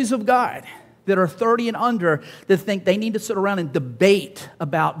assemblies of God that are 30 and under, that think they need to sit around and debate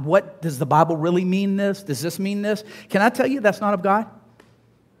about what does the Bible really mean this? Does this mean this? Can I tell you that's not of God?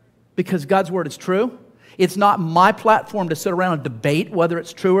 Because God's word is true. It's not my platform to sit around and debate whether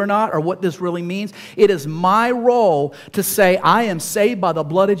it's true or not or what this really means. It is my role to say, I am saved by the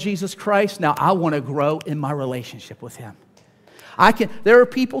blood of Jesus Christ. Now I want to grow in my relationship with Him. There are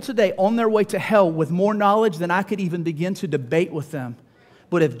people today on their way to hell with more knowledge than I could even begin to debate with them.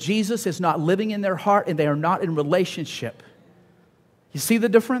 But if Jesus is not living in their heart and they are not in relationship, you see the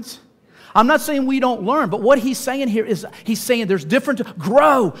difference? I'm not saying we don't learn, but what he's saying here is, he's saying there's different,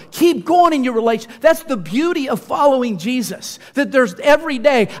 grow, keep going in your relationship. That's the beauty of following Jesus, that there's every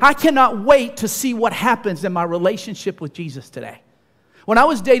day, I cannot wait to see what happens in my relationship with Jesus today. When I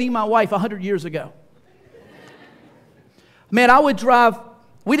was dating my wife 100 years ago, man, I would drive,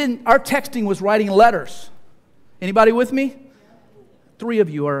 our texting was writing letters. Anybody with me? 3 of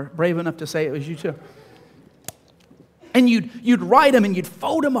you are brave enough to say it was you too. And you'd write them and you'd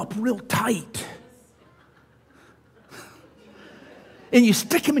fold them up real tight. And you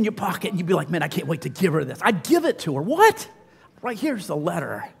stick them in your pocket and you'd be like, man, I can't wait to give her this. I'd give it to her. What? Right here's the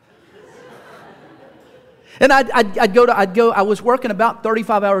letter. And I was working about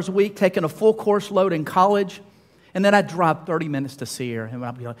 35 hours a week, taking a full course load in college. And then I'd drive 30 minutes to see her. And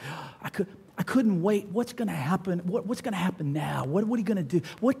I'd be like, I couldn't wait. What's going to happen? What's going to happen now? What are you going to do?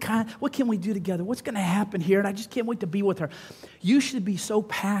 What can we do together? What's going to happen here? And I just can't wait to be with her. You should be so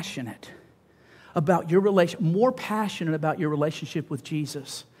passionate about your relationship, more passionate about your relationship with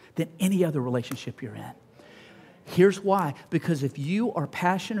Jesus than any other relationship you're in. Here's why. Because if you are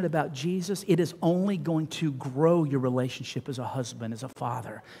passionate about Jesus, it is only going to grow your relationship as a husband, as a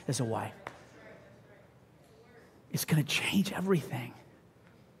father, as a wife. It's going to change everything.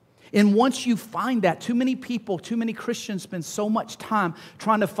 And once you find that, too many people, too many Christians spend so much time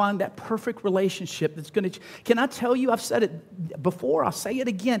trying to find that perfect relationship that's going to... Can I tell you, I've said it before, I'll say it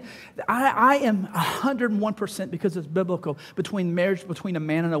again. I am 101% because it's biblical between marriage, between a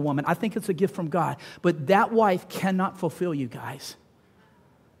man and a woman. I think it's a gift from God. But that wife cannot fulfill you guys.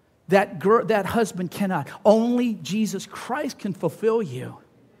 That husband cannot. Only Jesus Christ can fulfill you.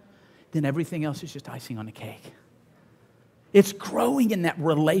 Then everything else is just icing on the cake. It's growing in that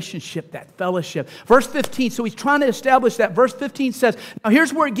relationship, that fellowship. Verse 15, so he's trying to establish that. Verse 15 says, now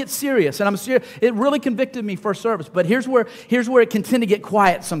here's where it gets serious. And I'm serious. It really convicted me first service, but here's where it can tend to get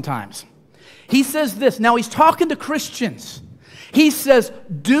quiet sometimes. He says this. Now he's talking to Christians. He says,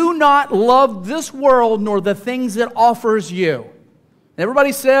 do not love this world nor the things it offers you.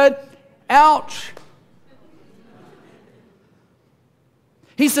 Everybody said, ouch.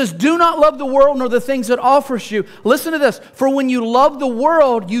 He says, do not love the world nor the things it offers you. Listen to this. For when you love the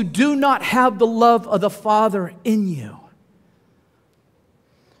world, you do not have the love of the Father in you.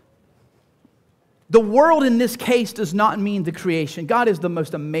 The world in this case does not mean the creation. God is the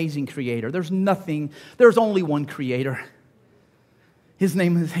most amazing creator. There's only one creator. His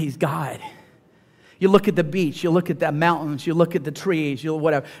name is, he's God. You look at the beach, you look at the mountains, you look at the trees,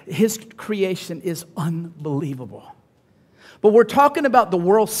 whatever. His creation is unbelievable. But we're talking about the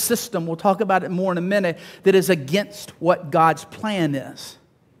world system, we'll talk about it more in a minute, that is against what God's plan is.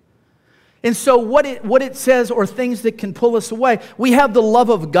 And so what it says, or things that can pull us away, we have the love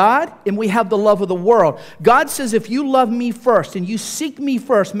of God and we have the love of the world. God says, if you love me first and you seek me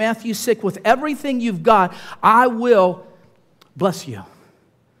first, Matthew 6, with everything you've got, I will bless you.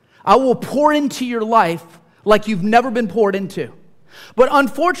 I will pour into your life like you've never been poured into. But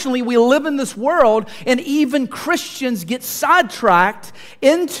unfortunately, we live in this world, and even Christians get sidetracked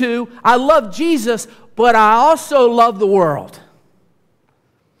into, I love Jesus, but I also love the world.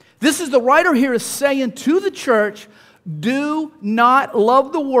 This is the writer here is saying to the church, do not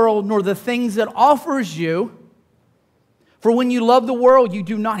love the world nor the things it offers you. For when you love the world, you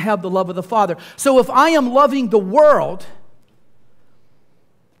do not have the love of the Father. So if I am loving the world,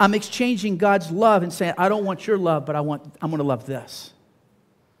 I'm exchanging God's love and saying, I don't want your love, but I'm going to love this.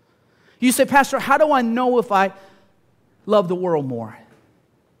 You say, Pastor, how do I know if I love the world more?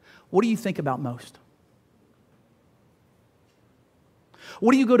 What do you think about most?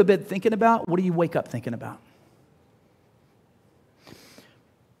 What do you go to bed thinking about? What do you wake up thinking about?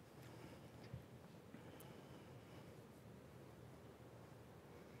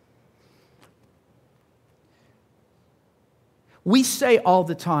 We say all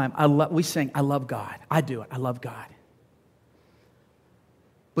the time, we sing, I love God. I do it. I love God.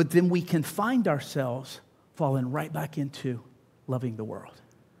 But then we can find ourselves falling right back into loving the world.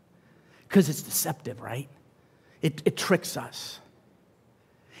 Because it's deceptive, right? It tricks us.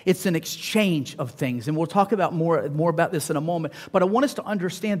 It's an exchange of things. And we'll talk about more about this in a moment. But I want us to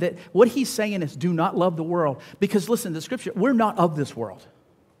understand that what he's saying is do not love the world. Because listen, the scripture, we're not of this world.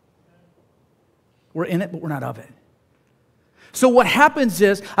 We're in it, but we're not of it. So what happens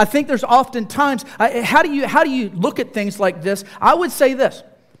is, I think there's often times, how do you look at things like this? I would say this,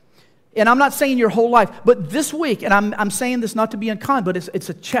 and I'm not saying your whole life, but this week, and I'm saying this not to be unkind, but it's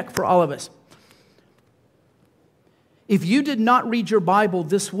a check for all of us. If you did not read your Bible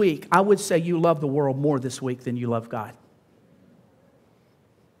this week, I would say you love the world more this week than you love God.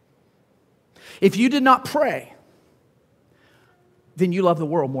 If you did not pray, then you love the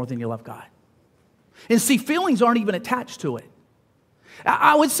world more than you love God. And see, feelings aren't even attached to it.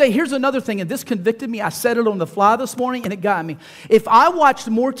 I would say, here's another thing, and this convicted me. I said it on the fly this morning, and it got me. If I watched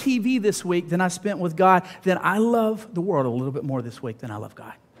more TV this week than I spent with God, then I love the world a little bit more this week than I love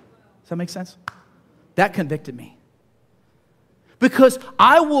God. Does that make sense? That convicted me. Because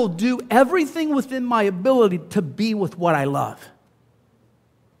I will do everything within my ability to be with what I love.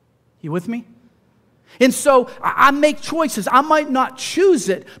 You with me? And so I make choices. I might not choose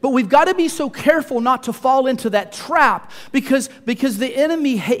it, but we've got to be so careful not to fall into that trap because the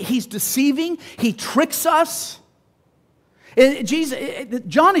enemy, he's deceiving, he tricks us. And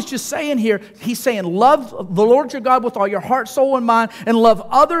John is just saying here, he's saying, love the Lord your God with all your heart, soul, and mind, and love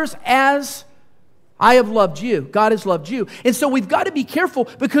others as I have loved you. God has loved you. And so we've got to be careful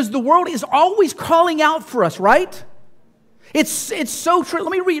because the world is always calling out for us, right? It's so true.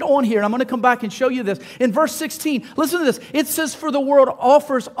 Let me read on here, and I'm going to come back and show you this. In verse 16, listen to this. It says, for the world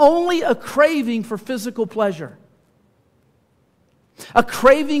offers only a craving for physical pleasure. a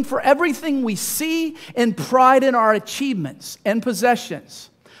craving for everything we see, and pride in our achievements and possessions.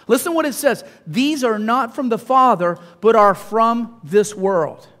 Listen what it says. These are not from the Father, but are from this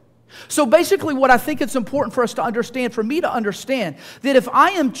world. So basically what I think it's important for us to understand, for me to understand, that if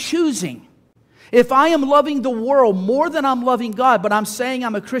I am choosing, if I am loving the world more than I'm loving God, but I'm saying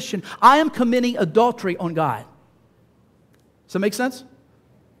I'm a Christian, I am committing adultery on God. Does that make sense?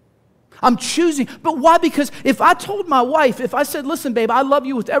 I'm choosing. But why? Because if I told my wife, if I said, listen, babe, I love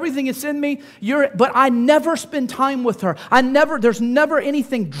you with everything that's in me, but I never spend time with her. There's never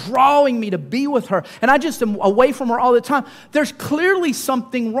anything drawing me to be with her. And I just am away from her all the time. There's clearly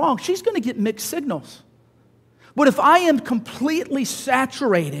something wrong. She's going to get mixed signals. But if I am completely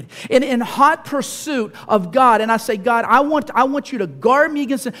saturated and in hot pursuit of God, and I say, God, I want you to guard me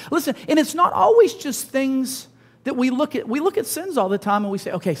against it. Listen, and it's not always just things that we look at sins all the time and we say,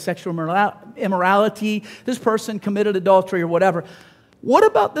 okay, sexual immorality, this person committed adultery or whatever. What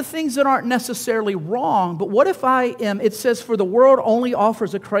about the things that aren't necessarily wrong? But what if it says, for the world only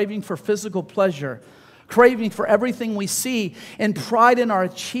offers a craving for physical pleasure, craving for everything we see, and pride in our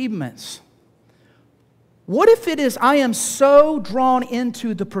achievements. What if it is, I am so drawn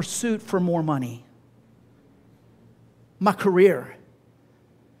into the pursuit for more money, my career,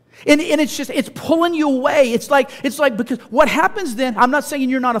 and it's pulling you away. It's like, because what happens then, I'm not saying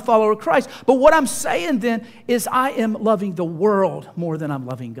you're not a follower of Christ, but what I'm saying then is I am loving the world more than I'm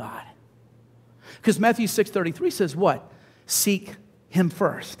loving God. Because Matthew 6:33 says what? Seek Him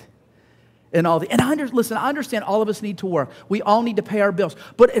first. And I understand all of us need to work. We all need to pay our bills.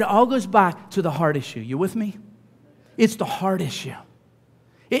 But it all goes back to the heart issue. You with me? It's the heart issue.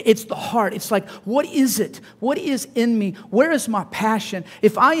 It's the heart. It's like, what is it? What is in me? Where is my passion?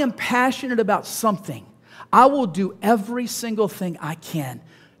 If I am passionate about something, I will do every single thing I can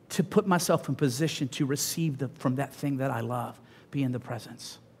to put myself in position to receive from that thing that I love, be in the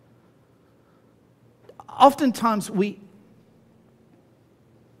presence. Oftentimes we,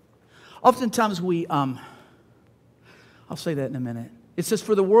 I'll say that in a minute. It says,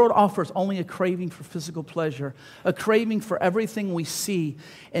 for the world offers only a craving for physical pleasure, a craving for everything we see,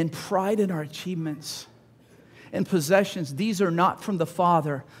 and pride in our achievements and possessions. These are not from the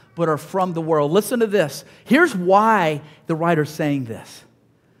Father, but are from the world. Listen to this. Here's why the writer's saying this.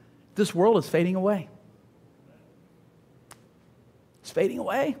 This world is fading away. It's fading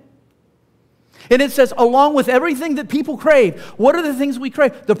away. And it says, along with everything that people crave, what are the things we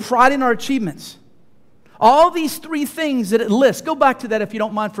crave? The pride in our achievements. All these three things that it lists. Go back to that if you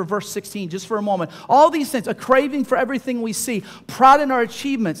don't mind for verse 16, just for a moment. All these things, a craving for everything we see, pride in our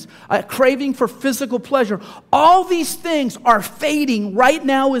achievements, a craving for physical pleasure. All these things are fading right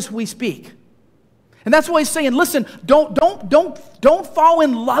now as we speak. And that's why he's saying, listen, don't fall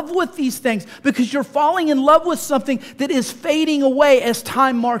in love with these things, because you're falling in love with something that is fading away as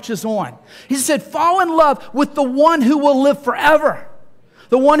time marches on. He said, fall in love with the one who will live forever.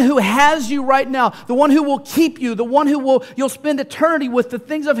 The one who has you right now, the one who will keep you, the one you'll spend eternity with, the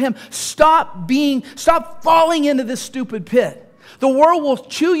things of Him. Stop falling into this stupid pit. The world will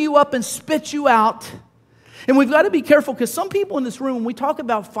chew you up and spit you out. And we've got to be careful, because some people in this room, when we talk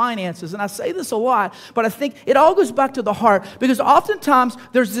about finances, and I say this a lot, but I think it all goes back to the heart, because oftentimes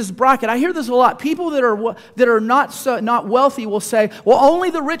there's this bracket. I hear this a lot. People that are not wealthy will say, well, only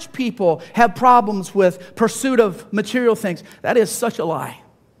the rich people have problems with pursuit of material things. That is such a lie.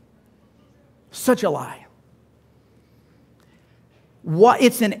 Such a lie.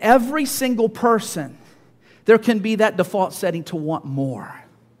 It's in every single person. There can be that default setting to want more.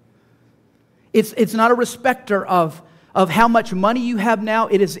 It's not a respecter of how much money you have now.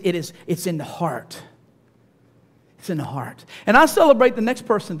 It's in the heart. It's in the heart. And I celebrate the next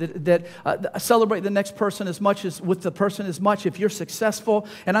person celebrate the next person as much as with the person as much if you're successful.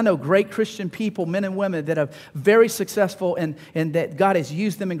 And I know great Christian people, men and women, that are very successful and that God has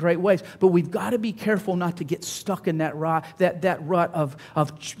used them in great ways. But we've got to be careful not to get stuck in that rut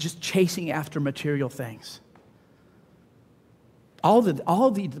of just chasing after material things. All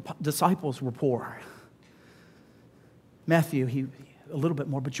the disciples were poor. Matthew, a little bit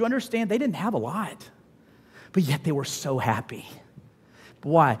more. But you understand, they didn't have a lot. But yet they were so happy.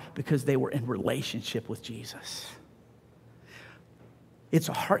 Why? Because they were in relationship with Jesus. It's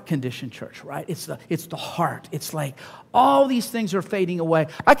a heart condition, church, right? It's the heart. It's like all these things are fading away.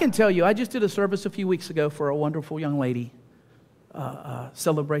 I can tell you, I just did a service a few weeks ago for a wonderful young lady,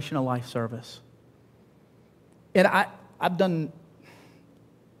 celebration of life service. And I've done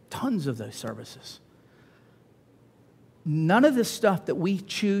tons of those services. None of the stuff that we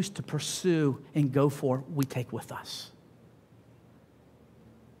choose to pursue and go for, we take with us.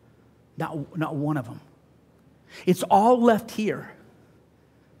 Not one of them. It's all left here.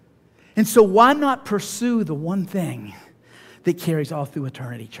 And so why not pursue the one thing that carries all through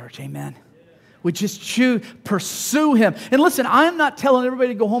eternity, church? Amen. We just pursue Him. And listen, I'm not telling everybody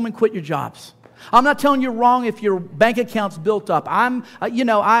to go home and quit your jobs. I'm not telling you wrong if your bank account's built up.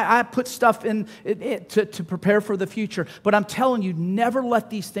 I put stuff in it to prepare for the future. But I'm telling you, never let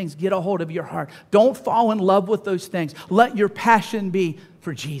these things get a hold of your heart. Don't fall in love with those things. Let your passion be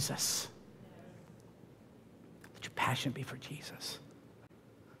for Jesus. Let your passion be for Jesus.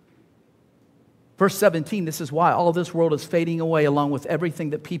 Verse 17, this is why all this world is fading away along with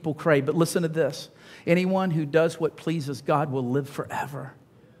everything that people crave. But listen to this. Anyone who does what pleases God will live forever.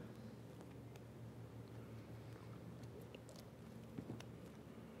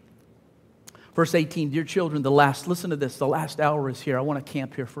 Verse 18, dear children, listen to this, the last hour is here. I want to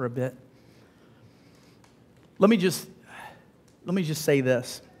camp here for a bit. Let me just say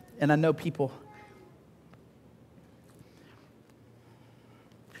this, and I know people.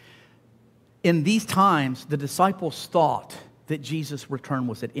 In these times, the disciples thought that Jesus' return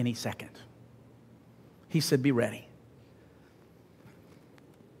was at any second. He said, be ready.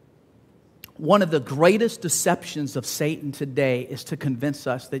 One of the greatest deceptions of Satan today is to convince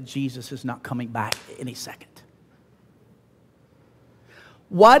us that Jesus is not coming back any second.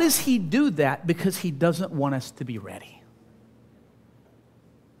 Why does he do that? Because he doesn't want us to be ready.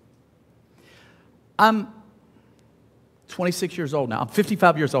 I'm 26 years old now. I'm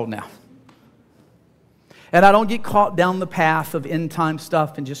 55 years old now. And I don't get caught down the path of end time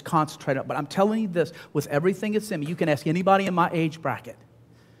stuff and just concentrate on it. But I'm telling you this, with everything that's in me, you can ask anybody in my age bracket.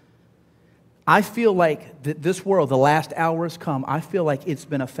 I feel like this world, the last hour has come. I feel like it's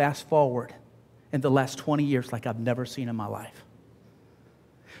been a fast forward in the last 20 years like I've never seen in my life.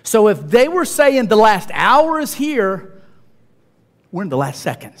 So if they were saying the last hour is here, we're in the last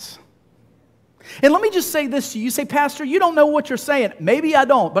seconds. And let me just say this to you. You say, Pastor, you don't know what you're saying. Maybe I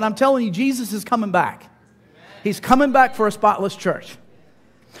don't, but I'm telling you, Jesus is coming back. He's coming back for a spotless church.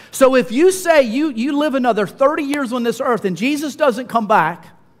 So if you say you live another 30 years on this earth and Jesus doesn't come back,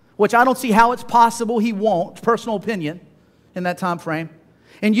 which I don't see how it's possible he won't, personal opinion, in that time frame,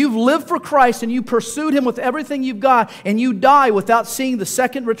 and you've lived for Christ and you pursued Him with everything you've got, and you die without seeing the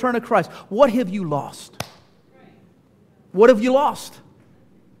second return of Christ, what have you lost? What have you lost?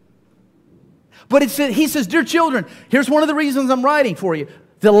 But he says, dear children, here's one of the reasons I'm writing for you.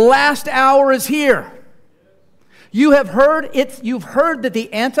 The last hour is here. You've heard that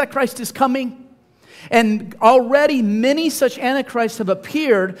the Antichrist is coming. And already many such antichrists have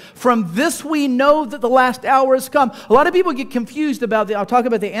appeared. From this we know that the last hour has come. A lot of people get confused about I'll talk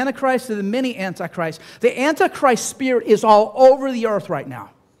about the Antichrist and the many antichrists. The Antichrist spirit is all over the earth right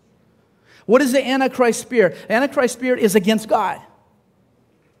now. What is the Antichrist spirit? The Antichrist spirit is against God.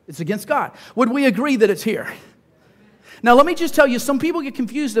 It's against God. Would we agree that it's here? Now, let me just tell you, some people get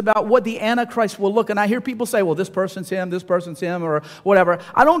confused about what the Antichrist will look. And I hear people say, well, this person's him, or whatever.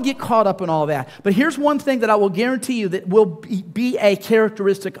 I don't get caught up in all that. But here's one thing that I will guarantee you that will be a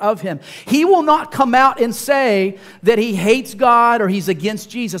characteristic of him. He will not come out and say that he hates God or he's against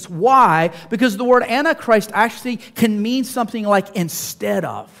Jesus. Why? Because the word Antichrist actually can mean something like instead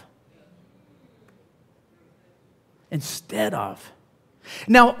of. Instead of.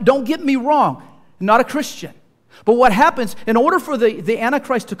 Now, don't get me wrong. I'm not a Christian. But what happens, in order for the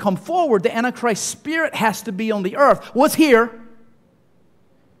Antichrist to come forward, the Antichrist spirit has to be on the earth. Well, it's here.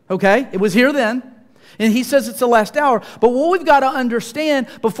 Okay? It was here then. And he says it's the last hour. But what we've got to understand,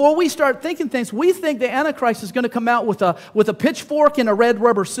 before we start thinking things, we think the Antichrist is going to come out with a pitchfork and a red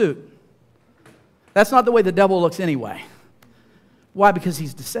rubber suit. That's not the way the devil looks anyway. Why? Because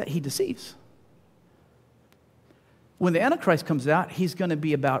he deceives. When the Antichrist comes out, he's going to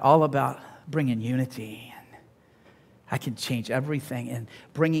be all about bringing unity. I can change everything and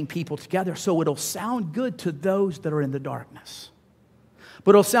bringing people together so it'll sound good to those that are in the darkness.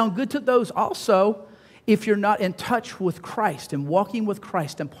 But it'll sound good to those also if you're not in touch with Christ and walking with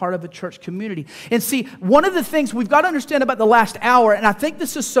Christ and part of a church community. And see, one of the things we've got to understand about the last hour, and I think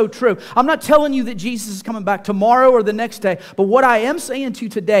this is so true, I'm not telling you that Jesus is coming back tomorrow or the next day, but what I am saying to you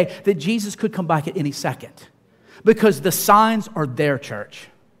today, that Jesus could come back at any second. Because the signs are there, church.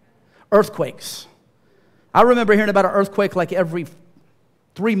 Earthquakes. I remember hearing about an earthquake like every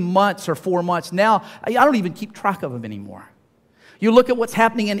 3 months or 4 months. Now, I don't even keep track of them anymore. You look at what's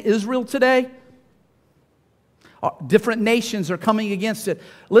happening in Israel today, different nations are coming against it.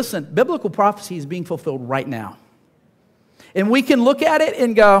 Listen, biblical prophecy is being fulfilled right now. And we can look at it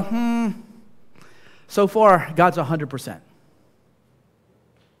and go, so far, God's 100%.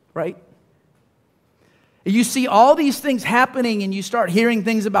 Right? You see all these things happening and you start hearing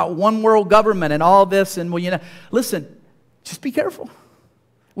things about one world government and all this. And, listen, just be careful.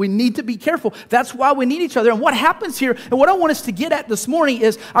 We need to be careful. That's why we need each other. And what happens here, and what I want us to get at this morning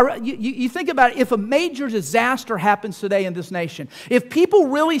is, you think about it, if a major disaster happens today in this nation, if people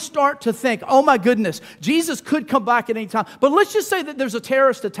really start to think, oh my goodness, Jesus could come back at any time, but let's just say that there's a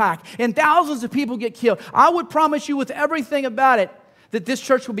terrorist attack and thousands of people get killed, I would promise you with everything about it that this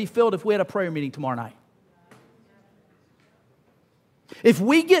church would be filled if we had a prayer meeting tomorrow night. If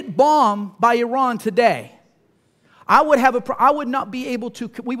we get bombed by Iran today, we would not be able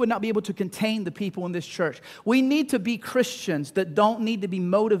to contain the people in this church. We need to be Christians that don't need to be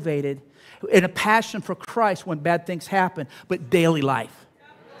motivated in a passion for Christ when bad things happen, but daily life.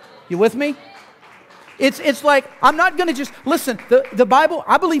 You with me? It's like, I'm not going to just, listen, the Bible,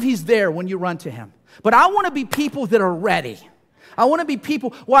 I believe He's there when you run to Him. But I want to be people that are ready. I want to be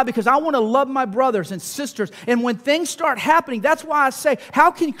people, why? Because I want to love my brothers and sisters. And when things start happening, that's why I say, how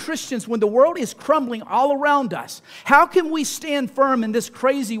can Christians, when the world is crumbling all around us, how can we stand firm in this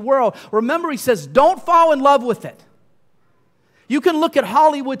crazy world? Remember, He says, don't fall in love with it. You can look at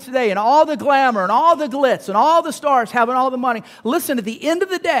Hollywood today and all the glamour and all the glitz and all the stars having all the money. Listen, at the end of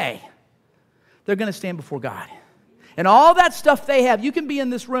the day, they're going to stand before God. And all that stuff they have, you can be in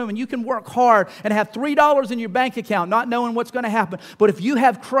this room and you can work hard and have $3 in your bank account not knowing what's going to happen. But if you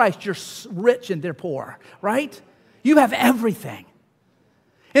have Christ, you're rich and they're poor, right? You have everything.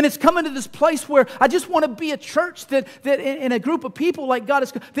 And it's coming to this place where I just want to be a church that in a group of people like God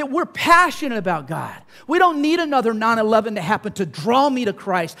is, that we're passionate about God. We don't need another 9/11 to happen to draw me to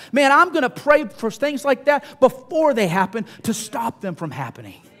Christ. Man, I'm going to pray for things like that before they happen to stop them from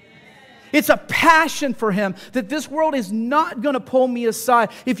happening. It's a passion for Him that this world is not going to pull me aside.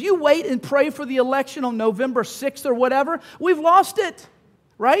 If you wait and pray for the election on November 6th or whatever, we've lost it,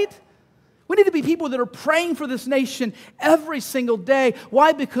 right? We need to be people that are praying for this nation every single day.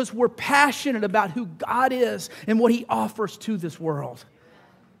 Why? Because we're passionate about who God is and what He offers to this world.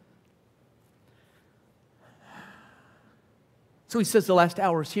 So He says the last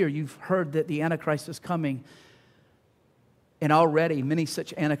hour is here. You've heard that the Antichrist is coming. And already many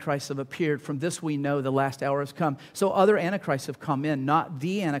such antichrists have appeared. From this we know the last hour has come. So other antichrists have come in, not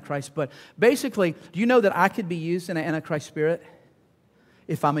the Antichrist, but basically, do you know that I could be used in an Antichrist spirit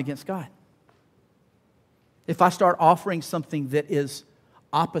if I'm against God? If I start offering something that is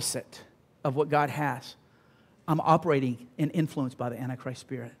opposite of what God has, I'm operating and influenced by the Antichrist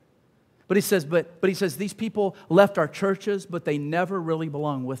spirit. But he says, these people left our churches, but they never really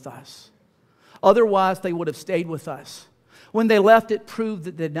belong with us. Otherwise, they would have stayed with us. When they left, it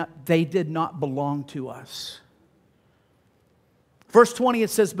proved that they did not belong to us. Verse 20, it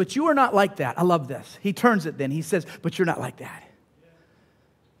says, but you are not like that. I love this. He turns it then. He says, but you're not like that.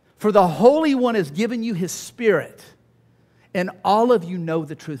 For the Holy One has given you His Spirit, and all of you know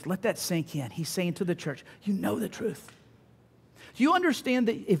the truth. Let that sink in. He's saying to the church, you know the truth. Do you understand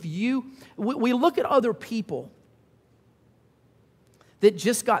that if we look at other people that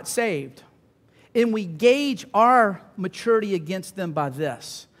just got saved, and we gauge our maturity against them by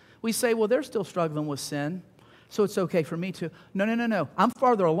this. We say, well, they're still struggling with sin, so it's okay for me to. No. I'm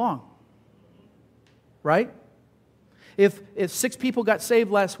farther along. Right? If 6 people got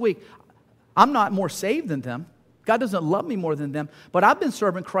saved last week, I'm not more saved than them. God doesn't love me more than them. But I've been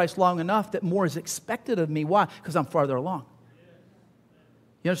serving Christ long enough that more is expected of me. Why? Because I'm farther along.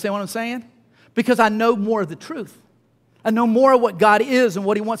 You understand what I'm saying? Because I know more of the truth. I know more of what God is and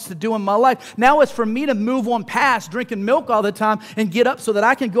what He wants to do in my life. Now it's for me to move on past drinking milk all the time and get up so that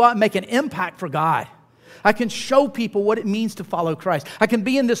I can go out and make an impact for God. I can show people what it means to follow Christ. I can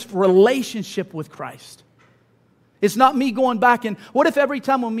be in this relationship with Christ. It's not me going back and what if every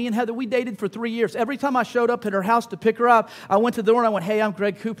time when me and Heather, we dated for 3 years, every time I showed up at her house to pick her up, I went to the door and I went, hey, I'm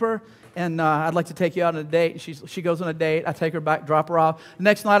Greg Cooper, and I'd like to take you out on a date. She goes on a date. I take her back, drop her off. The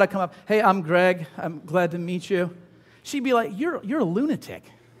next night I come up, hey, I'm Greg. I'm glad to meet you. She'd be like, you're a lunatic.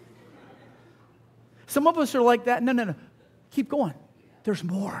 Some of us are like that. No. Keep going. There's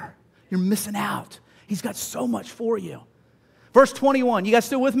more. You're missing out. He's got so much for you. Verse 21. You guys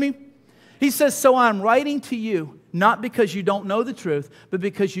still with me? He says, so I'm writing to you, not because you don't know the truth, but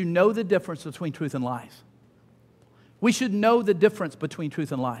because you know the difference between truth and lies. We should know the difference between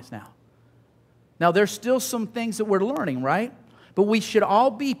truth and lies now. Now, there's still some things that we're learning, right? But we should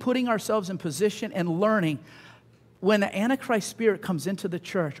all be putting ourselves in position and learning. When the Antichrist spirit comes into the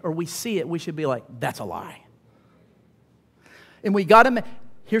church or we see it, we should be like, that's a lie. And we got to,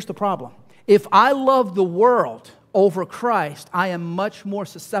 here's the problem. If I love the world over Christ, I am much more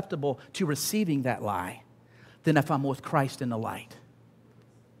susceptible to receiving that lie than if I'm with Christ in the light.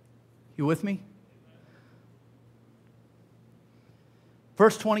 You with me?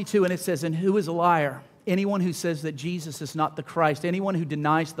 Verse 22, and it says, and who is a liar Anyone who says that Jesus is not the Christ, anyone who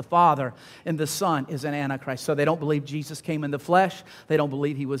denies the Father and the Son is an Antichrist. So they don't believe Jesus came in the flesh. They don't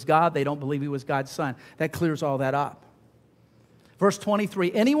believe He was God. They don't believe He was God's Son. That clears all that up. Verse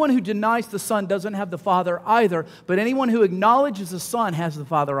 23, anyone who denies the Son doesn't have the Father either, but anyone who acknowledges the Son has the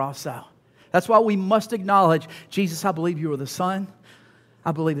Father also. That's why we must acknowledge, Jesus, I believe you are the Son.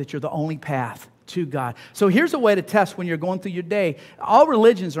 I believe that you're the only path to God. So here's a way to test when you're going through your day. All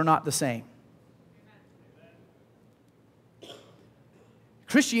religions are not the same.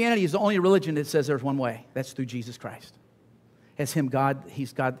 Christianity is the only religion that says there's one way. That's through Jesus Christ. As Him, God,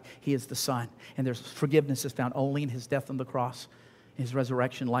 He's God, He is the Son. And there's forgiveness is found only in His death on the cross. His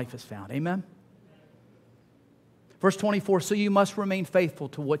resurrection, life is found. Amen? Verse 24, so you must remain faithful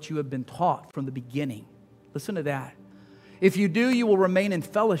to what you have been taught from the beginning. Listen to that. If you do, you will remain in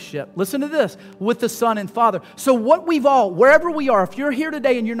fellowship. Listen to this, with the Son and Father. So what we've all, wherever we are, if you're here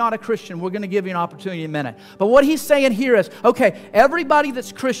today and you're not a Christian, we're going to give you an opportunity in a minute. But what he's saying here is, okay, everybody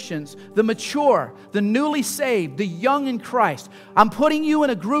that's Christians, the mature, the newly saved, the young in Christ, I'm putting you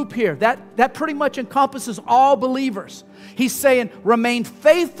in a group here. That pretty much encompasses all believers. He's saying, remain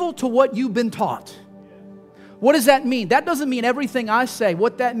faithful to what you've been taught. What does that mean? That doesn't mean everything I say.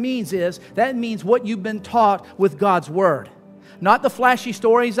 What that means is, that means what you've been taught with God's Word. Not the flashy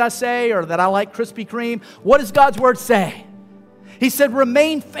stories I say or that I like Krispy Kreme. What does God's Word say? He said,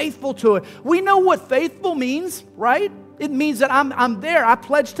 remain faithful to it. We know what faithful means, right? It means that I'm there. I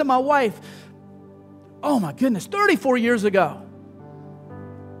pledged to my wife, oh my goodness, 34 years ago,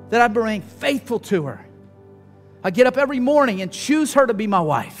 that I remain faithful to her. I get up every morning and choose her to be my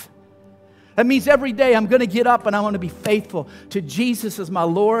wife. That means every day I'm going to get up and I'm going to be faithful to Jesus as my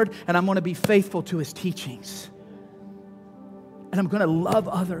Lord, and I'm going to be faithful to His teachings. And I'm going to love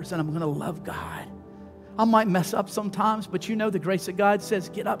others, and I'm going to love God. I might mess up sometimes, but you know the grace of God says,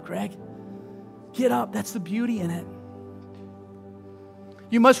 get up, Greg. Get up. That's the beauty in it.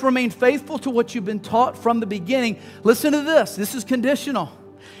 You must remain faithful to what you've been taught from the beginning. Listen to this. This is conditional.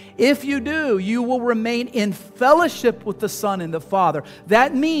 If you do, you will remain in fellowship with the Son and the Father.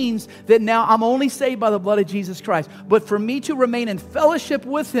 That means that now I'm only saved by the blood of Jesus Christ. But for me to remain in fellowship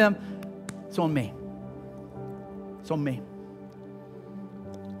with Him, it's on me. It's on me.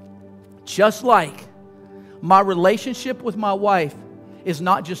 Just like my relationship with my wife is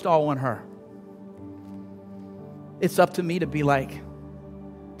not just all on her. It's up to me to be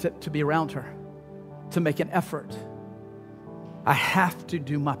to be around her, to make an effort. I have to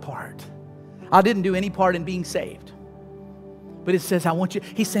do my part. I didn't do any part in being saved. But it says,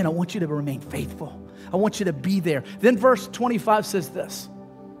 He's saying, I want you to remain faithful. I want you to be there. Then verse 25 says this.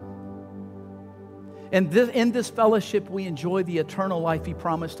 And in this fellowship, we enjoy the eternal life He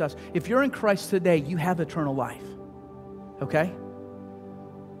promised us. If you're in Christ today, you have eternal life. Okay?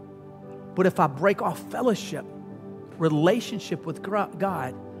 But if I break off fellowship, relationship with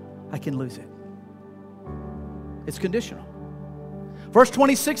God, I can lose it. It's conditional. Verse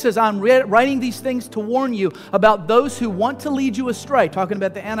 26 says, I'm writing these things to warn you about those who want to lead you astray. Talking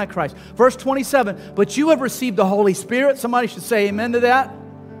about the Antichrist. Verse 27, but you have received the Holy Spirit. Somebody should say amen to that.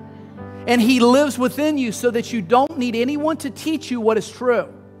 And He lives within you so that you don't need anyone to teach you what is true.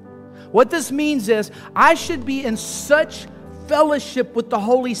 What this means is I should be in such fellowship with the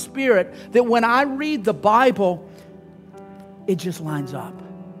Holy Spirit that when I read the Bible, it just lines up.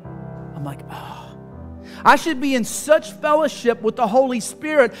 I'm like, oh. I should be in such fellowship with the Holy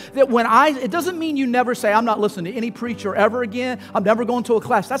Spirit that it doesn't mean you never say, I'm not listening to any preacher ever again. I'm never going to a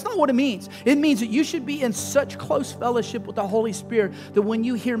class. That's not what it means. It means that you should be in such close fellowship with the Holy Spirit that when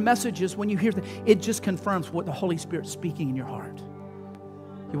you hear messages, it just confirms what the Holy Spirit's speaking in your heart.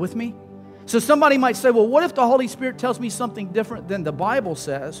 You with me? So somebody might say, well, what if the Holy Spirit tells me something different than the Bible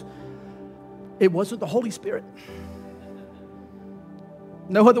says? It wasn't the Holy Spirit.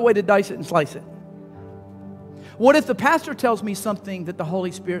 No other way to dice it and slice it. What if the pastor tells me something that the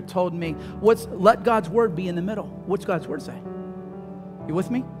Holy Spirit told me? Let God's Word be in the middle. What's God's Word say? You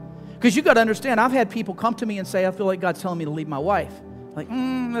with me? Because you got to understand, I've had people come to me and say, I feel like God's telling me to leave my wife. Like,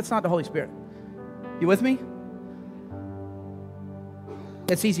 that's not the Holy Spirit. You with me?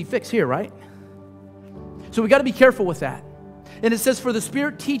 That's easy fix here, right? So we got to be careful with that. And it says, for the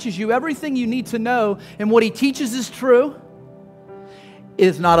Spirit teaches you everything you need to know, and what He teaches is true. It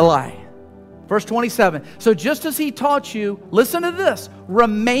is not a lie. Verse 27, so just as He taught you, listen to this,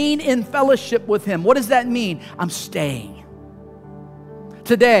 remain in fellowship with Him. What does that mean? I'm staying.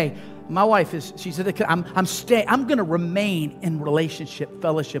 Today, my wife she said, I'm staying. I'm going to remain in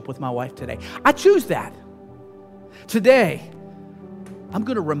fellowship with my wife today. I choose that. Today, I'm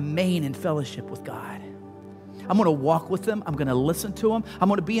going to remain in fellowship with God. I'm going to walk with them. I'm going to listen to them. I'm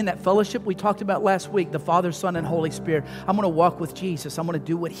going to be in that fellowship we talked about last week, the Father, Son, and Holy Spirit. I'm going to walk with Jesus. I'm going to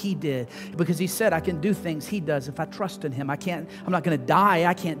do what He did because He said I can do things He does if I trust in Him. I'm not going to die.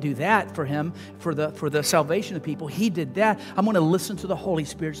 I can't do that for Him, for the salvation of people. He did that. I'm going to listen to the Holy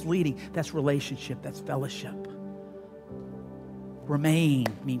Spirit's leading. That's relationship. That's fellowship. Remain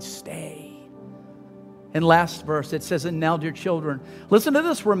means stay. And last verse, it says, and now, dear children, listen to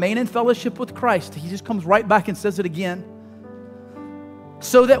this, remain in fellowship with Christ. He just comes right back and says it again.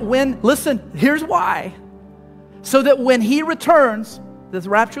 So that listen, here's why. So that when He returns, the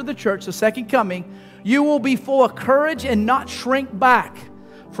rapture of the church, the second coming, you will be full of courage and not shrink back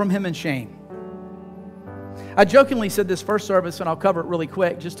from Him in shame. I jokingly said this first service, and I'll cover it really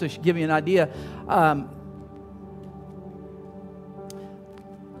quick just to give you an idea.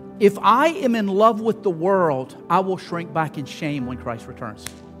 If I am in love with the world, I will shrink back in shame when Christ returns.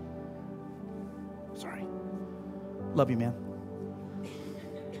 Sorry. Love you, man.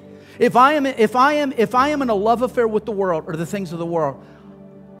 If I am in a love affair with the world or the things of the world,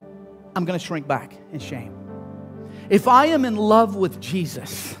 I'm going to shrink back in shame. If I am in love with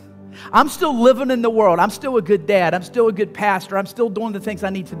Jesus, I'm still living in the world. I'm still a good dad. I'm still a good pastor. I'm still doing the things I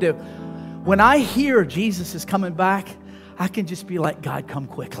need to do. When I hear Jesus is coming back, I can just be like, God, come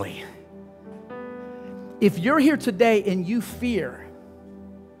quickly. If you're here today and you fear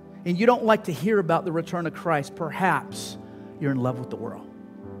and you don't like to hear about the return of Christ, perhaps you're in love with the world.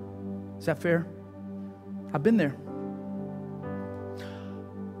 Is that fair? I've been there.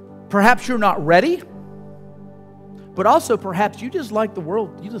 Perhaps you're not ready, but also perhaps you just like the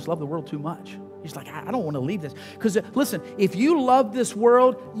world. You just love the world too much. You're just like, I don't want to leave this. Because listen, if you love this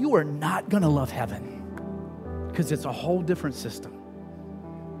world, you are not going to love heaven. Because it's a whole different system.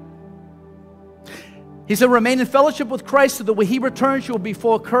 He said, remain in fellowship with Christ so that when He returns, you will be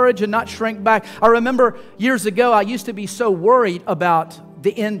full of courage and not shrink back. I remember years ago, I used to be so worried about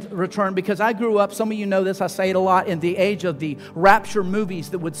the end return because I grew up, some of you know this, I say it a lot, in the age of the rapture movies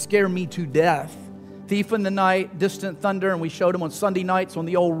that would scare me to death. Thief in the Night, Distant Thunder, and we showed them on Sunday nights on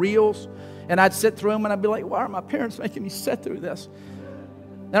the old reels. And I'd sit through them and I'd be like, why are my parents making me sit through this?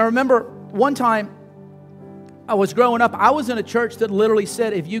 And I remember one time, I was growing up, I was in a church that literally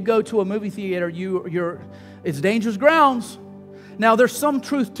said, if you go to a movie theater, it's dangerous grounds. Now, there's some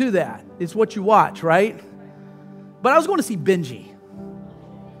truth to that. It's what you watch, right? But I was going to see Benji.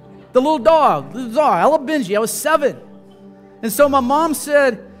 The little dog. I love Benji. I was 7. And so my mom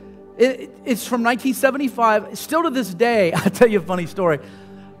said, it's from 1975. Still to this day, I'll tell you a funny story.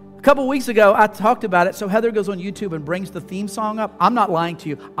 A couple weeks ago, I talked about it. So Heather goes on YouTube and brings the theme song up. I'm not lying to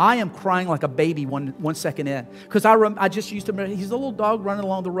you. I am crying like a baby one second in. Because I just used to remember, he's a little dog running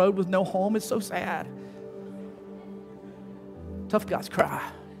along the road with no home. It's so sad. Tough guys cry.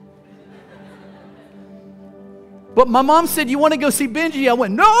 But my mom said, you want to go see Benji? I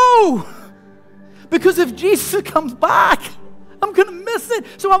went, no! Because if Jesus comes back, I'm going to miss it.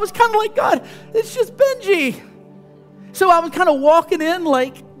 So I was kind of like, God, it's just Benji. So I was kind of walking in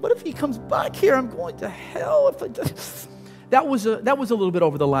like, what if He comes back here? I'm going to hell. That was a little bit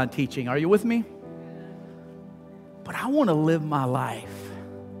over the line teaching. Are you with me? But I want to live my life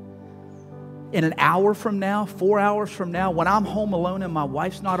in an hour from now, 4 hours from now, when I'm home alone and my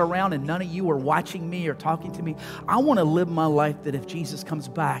wife's not around and none of you are watching me or talking to me. I want to live my life that if Jesus comes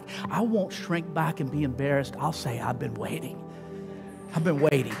back, I won't shrink back and be embarrassed. I'll say, I've been waiting. I've been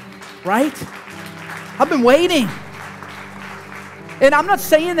waiting, right? I've been waiting. And I'm not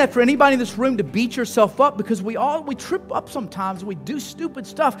saying that for anybody in this room to beat yourself up, because we trip up sometimes. We do stupid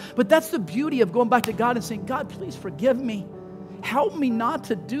stuff. But that's the beauty of going back to God and saying, God, please forgive me. Help me not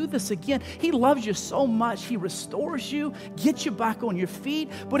to do this again. He loves you so much. He restores you, gets you back on your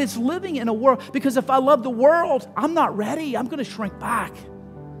feet. But it's living in a world, because if I love the world, I'm not ready. I'm going to shrink back.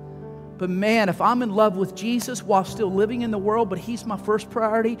 But man, if I'm in love with Jesus while still living in the world, but He's my first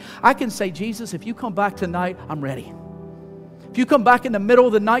priority, I can say, Jesus, if you come back tonight, I'm ready. If you come back in the middle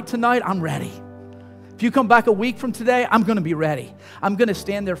of the night tonight, I'm ready. If you come back a week from today, I'm going to be ready. I'm going to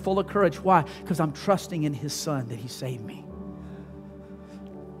stand there full of courage. Why? Because I'm trusting in His Son that He saved me.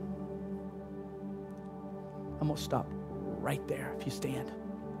 I'm going to stop right there if you stand.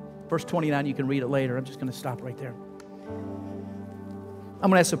 Verse 29, you can read it later. I'm just going to stop right there. I'm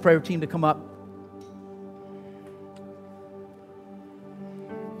going to ask the prayer team to come up.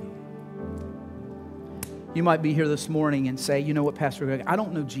 You might be here this morning and say, you know what, Pastor Greg, I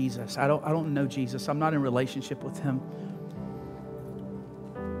don't know Jesus. I don't know Jesus. I'm not in relationship with Him.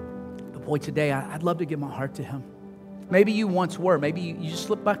 But boy, today I'd love to give my heart to Him. Maybe you once were. Maybe you just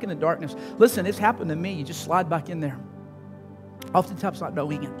slipped back into darkness. Listen, it's happened to me. You just slide back in there. Oftentimes not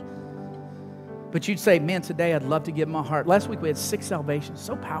knowing it. But you'd say, man, today I'd love to give my heart. Last week we had 6 salvations.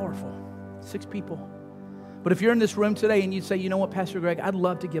 So powerful. 6 people. But if you're in this room today and you say, you know what, Pastor Greg, I'd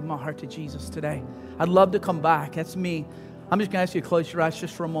love to give my heart to Jesus today. I'd love to come back. That's me. I'm just going to ask you to close your eyes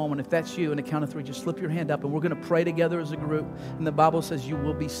just for a moment. If that's you, in the count of 3, just slip your hand up and we're going to pray together as a group. And the Bible says you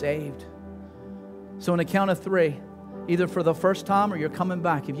will be saved. So in the count of 3, either for the first time or you're coming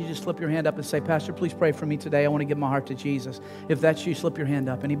back, if you just slip your hand up and say, Pastor, please pray for me today. I want to give my heart to Jesus. If that's you, slip your hand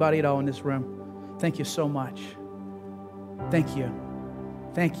up. Anybody at all in this room? Thank you so much. Thank you.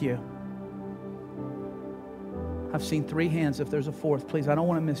 Thank you. I've seen 3 hands. If there's a 4th, please, I don't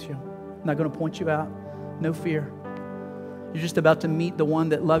want to miss you. I'm not going to point you out. No fear. You're just about to meet the one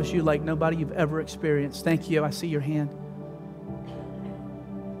that loves you like nobody you've ever experienced. Thank you. I see your hand.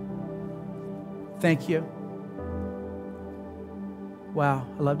 Thank you. Wow.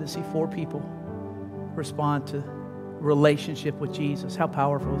 I love to see 4 people respond to relationship with Jesus. How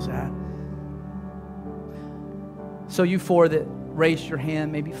powerful is that? So you 4 that raised your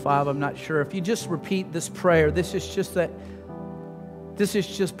hand, maybe 5, I'm not sure. If you just repeat this prayer, this is just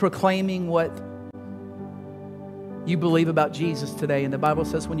proclaiming what you believe about Jesus today. And the Bible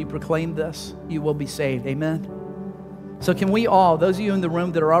says when you proclaim this, you will be saved. Amen? So can we all, those of you in the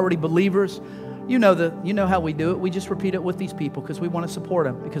room that are already believers, you know how we do it. We just repeat it with these people because we want to support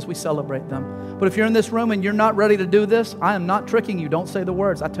them, because we celebrate them. But if you're in this room and you're not ready to do this, I am not tricking you. Don't say the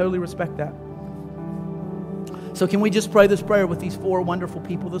words. I totally respect that. So can we just pray this prayer with these 4 wonderful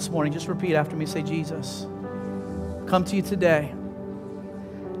people this morning? Just repeat after me. Say, Jesus, come to you today,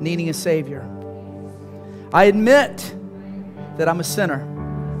 needing a Savior. I admit that I'm a sinner,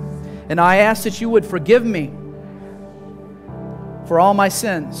 and I ask that you would forgive me for all my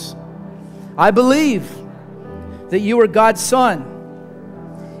sins. I believe that you are God's Son,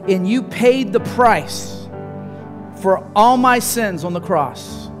 and you paid the price for all my sins on the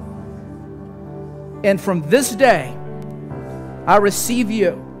cross. And from this day, I receive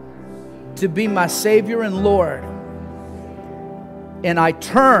you to be my Savior and Lord. And I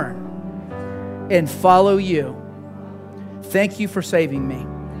turn and follow you. Thank you for saving me.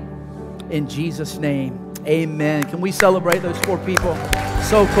 In Jesus' name, amen. Can we celebrate those 4 people?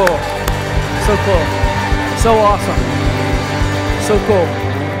 So cool. So cool. So awesome. So cool.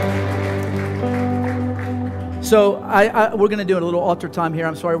 So we're going to do a little altar time here.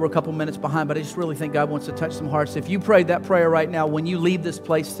 I'm sorry we're a couple minutes behind, but I just really think God wants to touch some hearts. If you prayed that prayer right now, when you leave this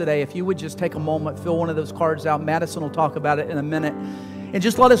place today, if you would just take a moment, fill one of those cards out. Madison will talk about it in a minute. And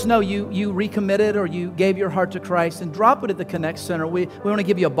just let us know you recommitted or you gave your heart to Christ, and drop it at the Connect Center. We want to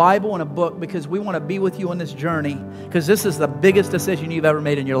give you a Bible and a book because we want to be with you on this journey, because this is the biggest decision you've ever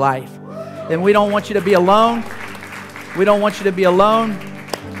made in your life. And we don't want you to be alone. We don't want you to be alone.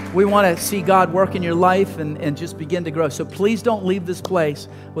 We want to see God work in your life and just begin to grow. So please don't leave this place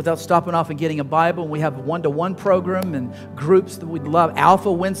without stopping off and getting a Bible. And we have a one-to-one program and groups that we'd love.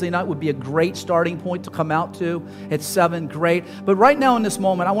 Alpha Wednesday night would be a great starting point to come out to at 7. Great. But right now in this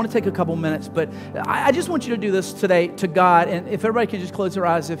moment, I want to take a couple minutes. But I just want you to do this today to God. And if everybody can just close their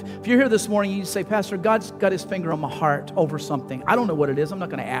eyes. If you're here this morning, you say, Pastor, God's got his finger on my heart over something. I don't know what it is. I'm not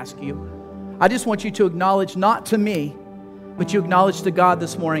going to ask you. I just want you to acknowledge, not to me, but you acknowledge to God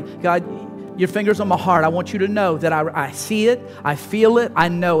this morning, God, your finger's on my heart. I want you to know that I see it, I feel it, I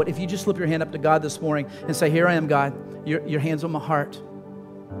know it. If you just slip your hand up to God this morning and say, here I am, God, your hand's on my heart.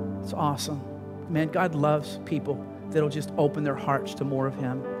 It's awesome. Man, God loves people that'll just open their hearts to more of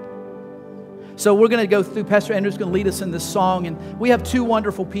Him. So we're going to go through, Pastor Andrew's going to lead us in this song, and we have 2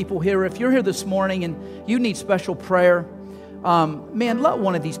 wonderful people here. If you're here this morning and you need special prayer, man, let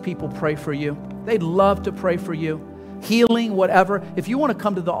one of these people pray for you. They'd love to pray for you. Healing, whatever. If you want to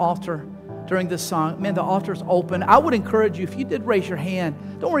come to the altar during this song, man, the altar's open. I would encourage you, if you did raise your hand,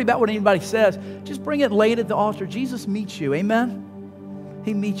 don't worry about what anybody says. Just bring it laid at the altar. Jesus meets you. Amen?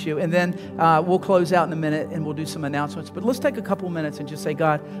 He meets you. And then we'll close out in a minute and we'll do some announcements. But let's take a couple minutes and just say,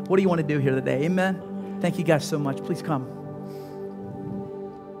 God, what do you want to do here today? Amen? Thank you guys so much. Please come.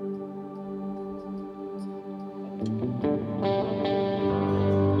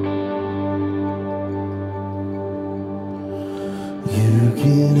 You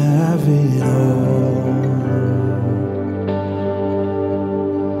can have it all.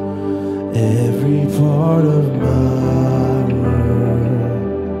 Every part of my world.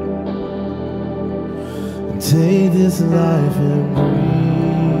 Take this life and breathe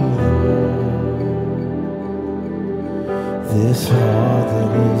this heart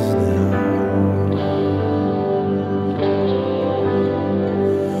that is now.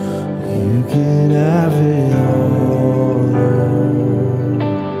 You can have it all.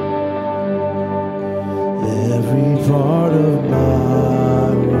 Every part of my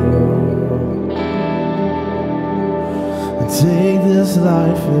world. this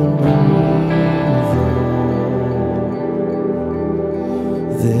life and breathe on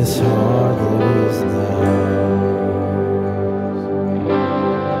this heart that is now.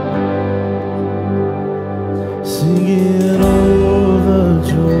 Singing all the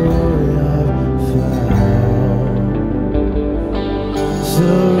joy I've found,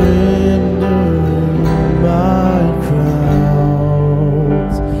 surrendering my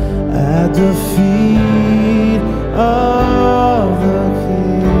crowns at the feet of the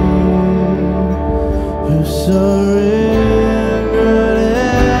King, who surrendered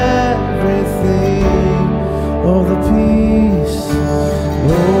everything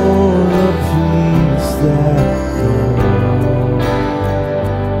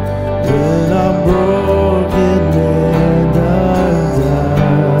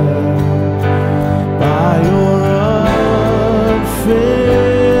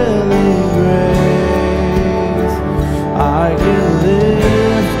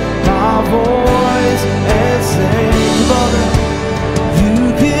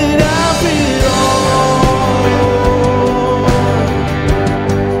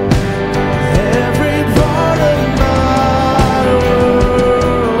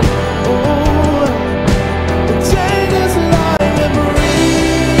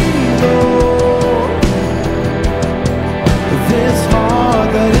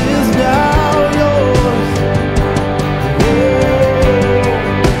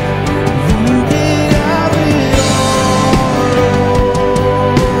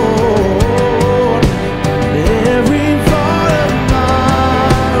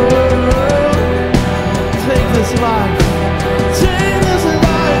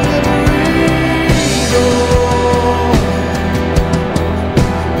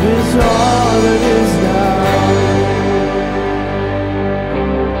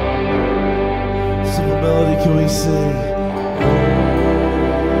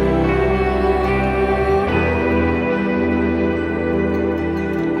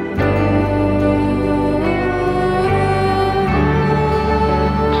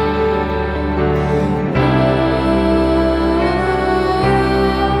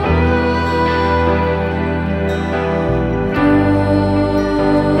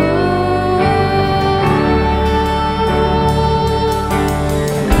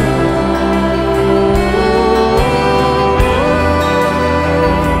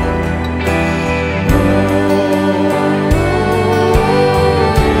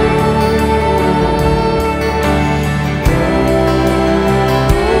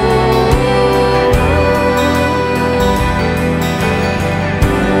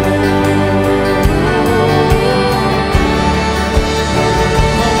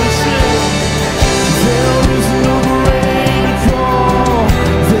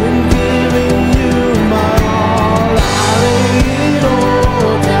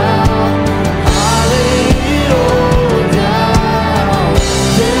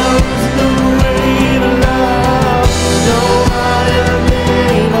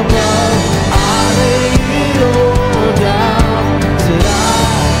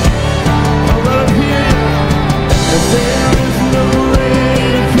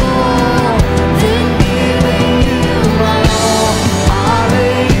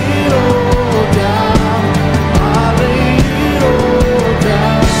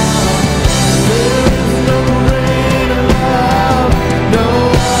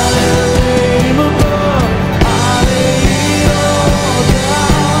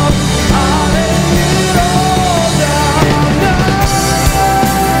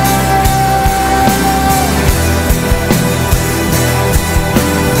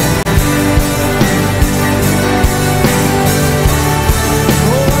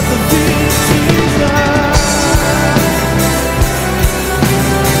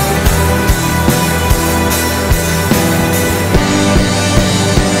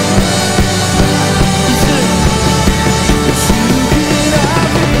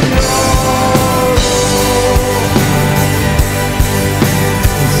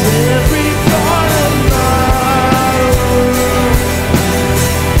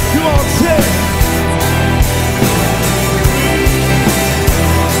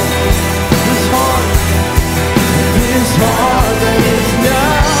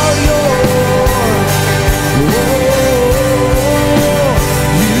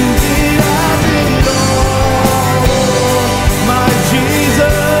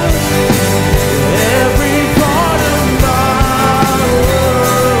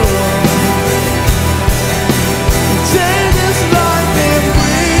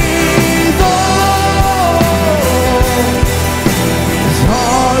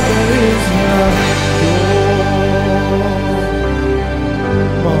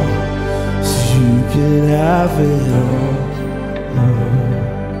can have it all.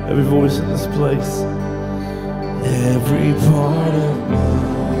 Every voice in this place, every part of mine.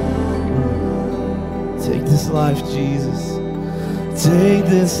 Take this life, Jesus. Take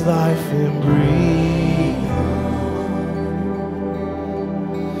this life and breathe.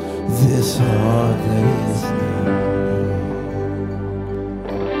 This heart that is new.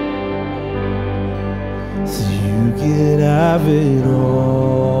 So you can have it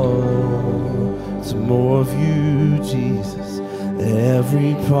all. It's more of you, Jesus.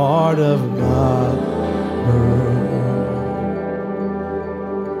 Every part of my world.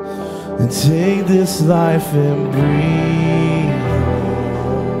 And take this life and breathe.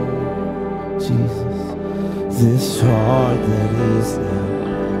 Jesus, this heart that is now.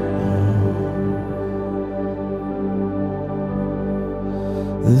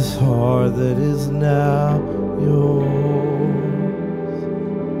 This heart that is now yours.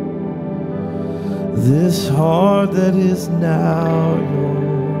 This heart that is now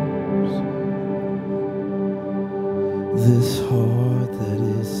yours. This heart that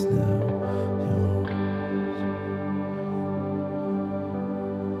is now yours.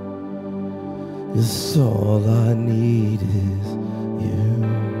 Yes, all I need is you.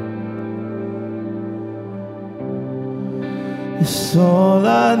 Yes, all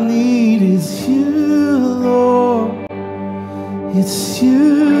I need is you, Lord. It's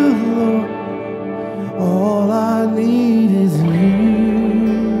you, Lord. All I need is you.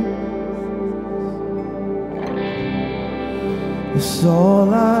 Yes,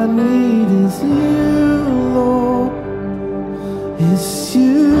 all I need is you, Lord. It's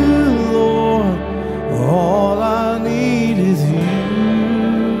you, Lord. All I need is you.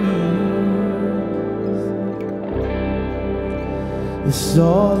 It's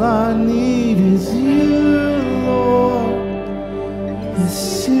all I need is you, Lord.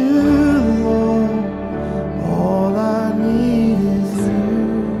 It's you, Lord. All I need is you.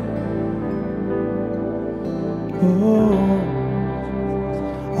 Oh,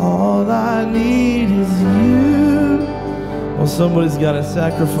 all I need is you. Well, somebody's got a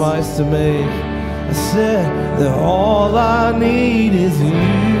sacrifice to make. I said that all I need is you.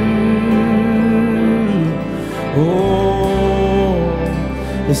 Oh,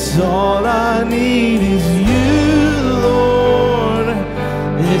 it's all I need is you, Lord.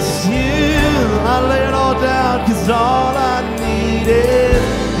 It's you. I lay it all down, 'cause all I need is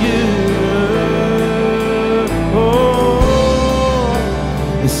you. Oh,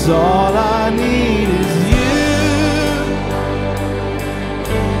 it's all I need is you.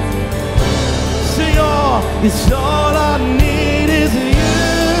 Sing on. It's all I need is you.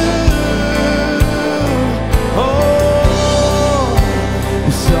 Oh,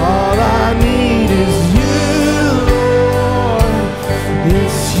 it's all I need is you, Lord.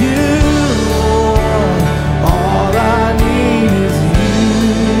 It's you, Lord. All I need is you.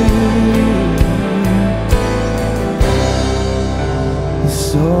 It's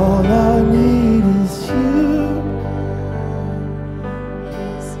all I need is you.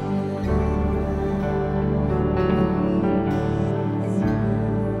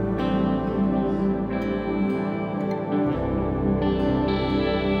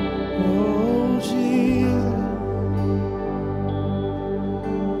 Oh, Jesus.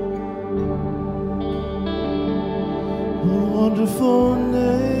 Wonderful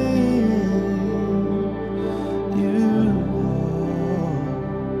name you are.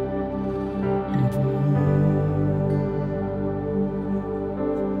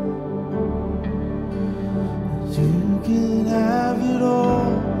 You can have it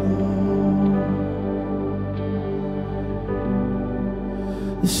all.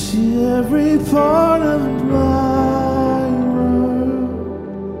 See every part of my world.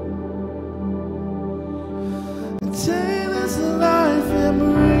 Take this life and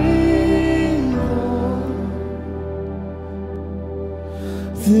breathe on.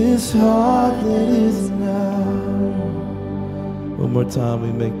 This heart that is now. One more time,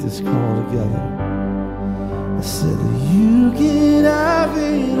 we make this call together. I said that you can have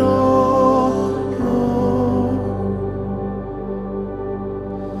it all.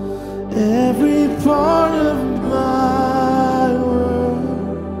 Every part of my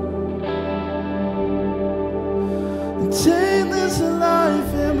world. Take this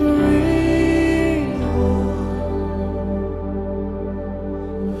life and breathe on.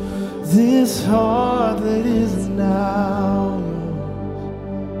 This heart that is now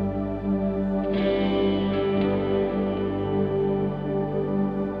yours.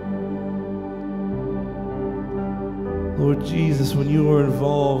 Lord Jesus, when you are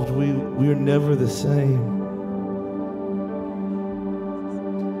involved, we are never the same.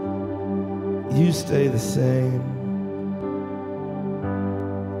 you stay the same.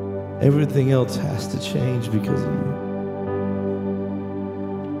 Everything else has to change because of you.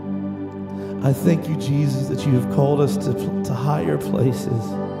 I thank you, Jesus, that you have called us to higher places.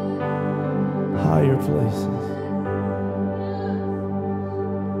 Higher places.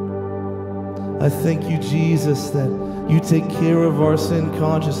 I thank you, Jesus, that you take care of our sin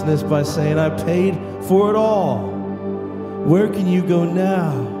consciousness by saying, I paid for it all. Where can you go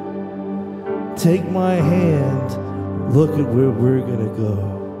now? Take my hand. Look at where we're going to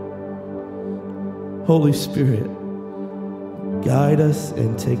go. Holy Spirit, guide us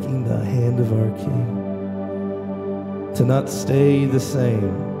in taking the hand of our King, to not stay the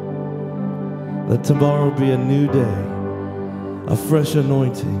same. Let tomorrow be a new day, a fresh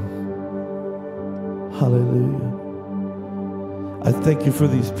anointing. Hallelujah. I thank you for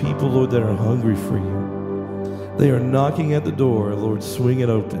these people, Lord, that are hungry for you. They are knocking at the door, Lord, swing it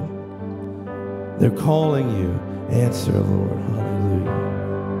open. They're calling you. Answer, Lord. Hallelujah.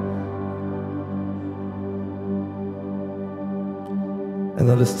 And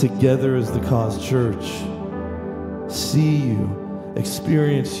let us together as the Cause Church see you,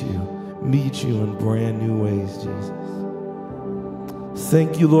 experience you, meet you in brand new ways, Jesus.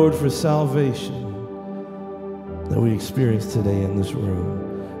 Thank you, Lord, for salvation that we experience today in this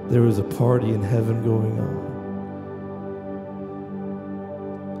room. There is a party in heaven going on.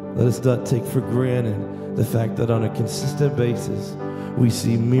 Let us not take for granted the fact that on a consistent basis we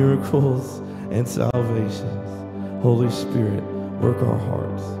see miracles and salvations. Holy Spirit, work our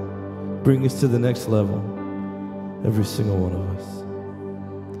hearts. Bring us to the next level, every single one of us.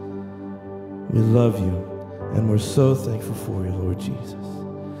 We love you, and we're so thankful for you, Lord Jesus.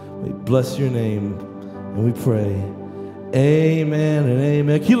 We bless your name, and we pray, amen and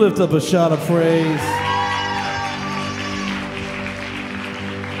amen. Can you lift up a shout of praise?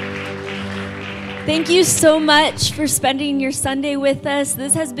 Thank you so much for spending your Sunday with us.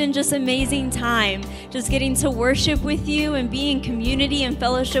 This has been just amazing time, just getting to worship with you and be in community and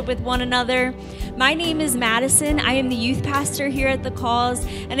fellowship with one another. My name is Madison. I am the youth pastor here at The Cause.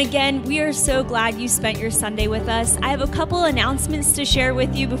 And again, we are so glad you spent your Sunday with us. I have a couple announcements to share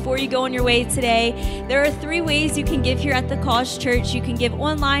with you before you go on your way today. There are 3 ways you can give here at The Cause Church. You can give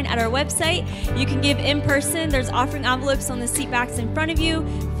online at our website. You can give in person. There's offering envelopes on the seat backs in front of you.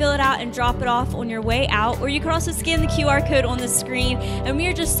 Fill it out and drop it off on your way out. Or you can also scan the QR code on the screen. And we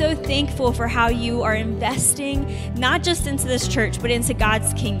are just so thankful for how you are investing, not just into this church, but into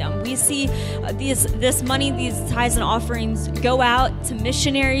God's kingdom. We see this money, these tithes and offerings go out to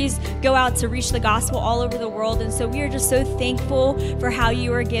missionaries, go out to reach the gospel all over the world. And so we are just so thankful for how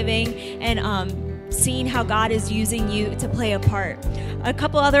you are giving and seeing how God is using you to play a part. A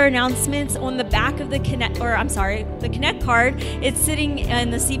couple other announcements on the back of the Connect card. It's sitting in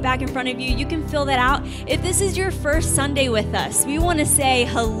the seat back in front of you. You can fill that out. If this is your first Sunday with us, we want to say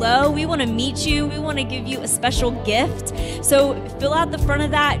hello. We want to meet you. We want to give you a special gift. So fill out the front of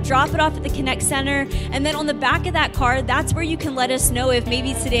that, drop it off at the Connect Center, and then on the back of that card, that's where you can let us know if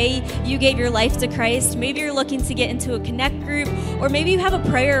maybe today you gave your life to Christ, maybe you're looking to get into a Connect group, or maybe you have a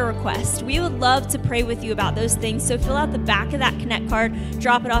prayer request. We would love to pray with you about those things. So fill out the back of that Connect card,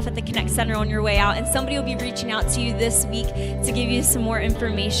 drop it off at the Connect Center on your way out, and somebody will be reaching out to you this week to give you some more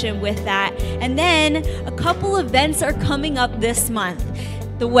information with that. And then a couple events are coming up this month.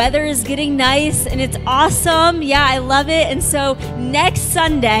 The weather is getting nice and it's awesome. Yeah, I love it. And so next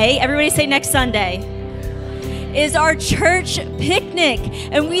Sunday, everybody say next Sunday, is our church picnic,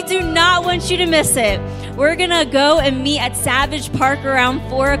 and we do not want you to miss it. We're gonna go and meet at Savage Park around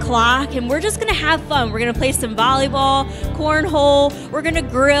 4 o'clock, and we're just gonna have fun. We're gonna play some volleyball, cornhole, we're gonna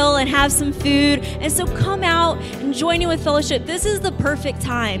grill and have some food. And so come out and join in with fellowship. This is the perfect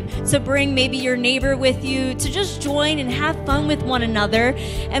time to bring maybe your neighbor with you, to just join and have fun with one another.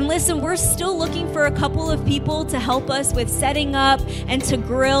 And listen, we're still looking for a couple of people to help us with setting up and to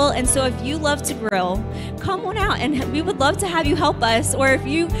grill. And so if you love to grill, come on out, and we would love to have you help us. Or if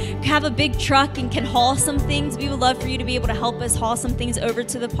you have a big truck and can haul some things, we would love for you to be able to help us haul some things over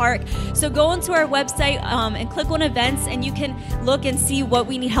to the park. So go onto our website and click on events, and you can look and see what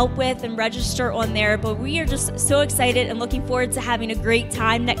we need help with and register on there. But we are just so excited and looking forward to having a great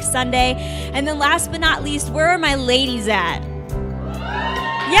time next Sunday. And then last but not least, where are my ladies at?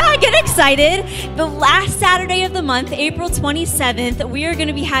 Yeah, get excited. The last Saturday of the month, April 27th, we are going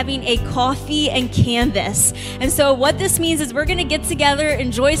to be having a coffee and canvas. And so what this means is we're going to get together,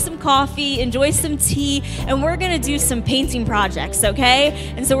 enjoy some coffee, enjoy some tea, and we're going to do some painting projects,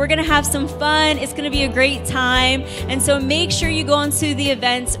 okay? And so we're going to have some fun. It's going to be a great time. And so make sure you go onto the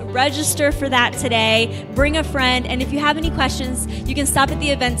events, register for that today, bring a friend, and if you have any questions, you can stop at the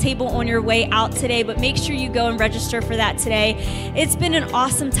event table on your way out today, but make sure you go and register for that today. It's been an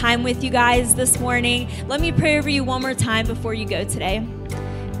awesome time with you guys this morning. Let me pray over you one more time before you go today.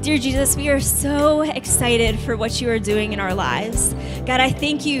 Dear Jesus, we are so excited for what you are doing in our lives. God, I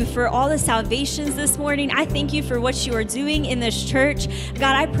thank you for all the salvations this morning. I thank you for what you are doing in this church.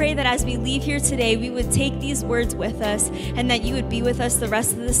 God, I pray that as we leave here today, we would take these words with us and that you would be with us the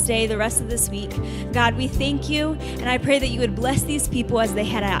rest of this day, the rest of this week. God, we thank you, and I pray that you would bless these people as they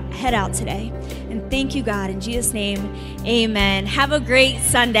head out today. And thank you, God, in Jesus' name, amen. Have a great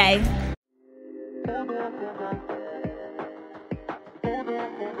Sunday.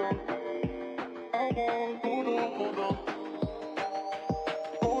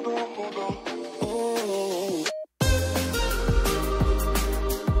 Hold on.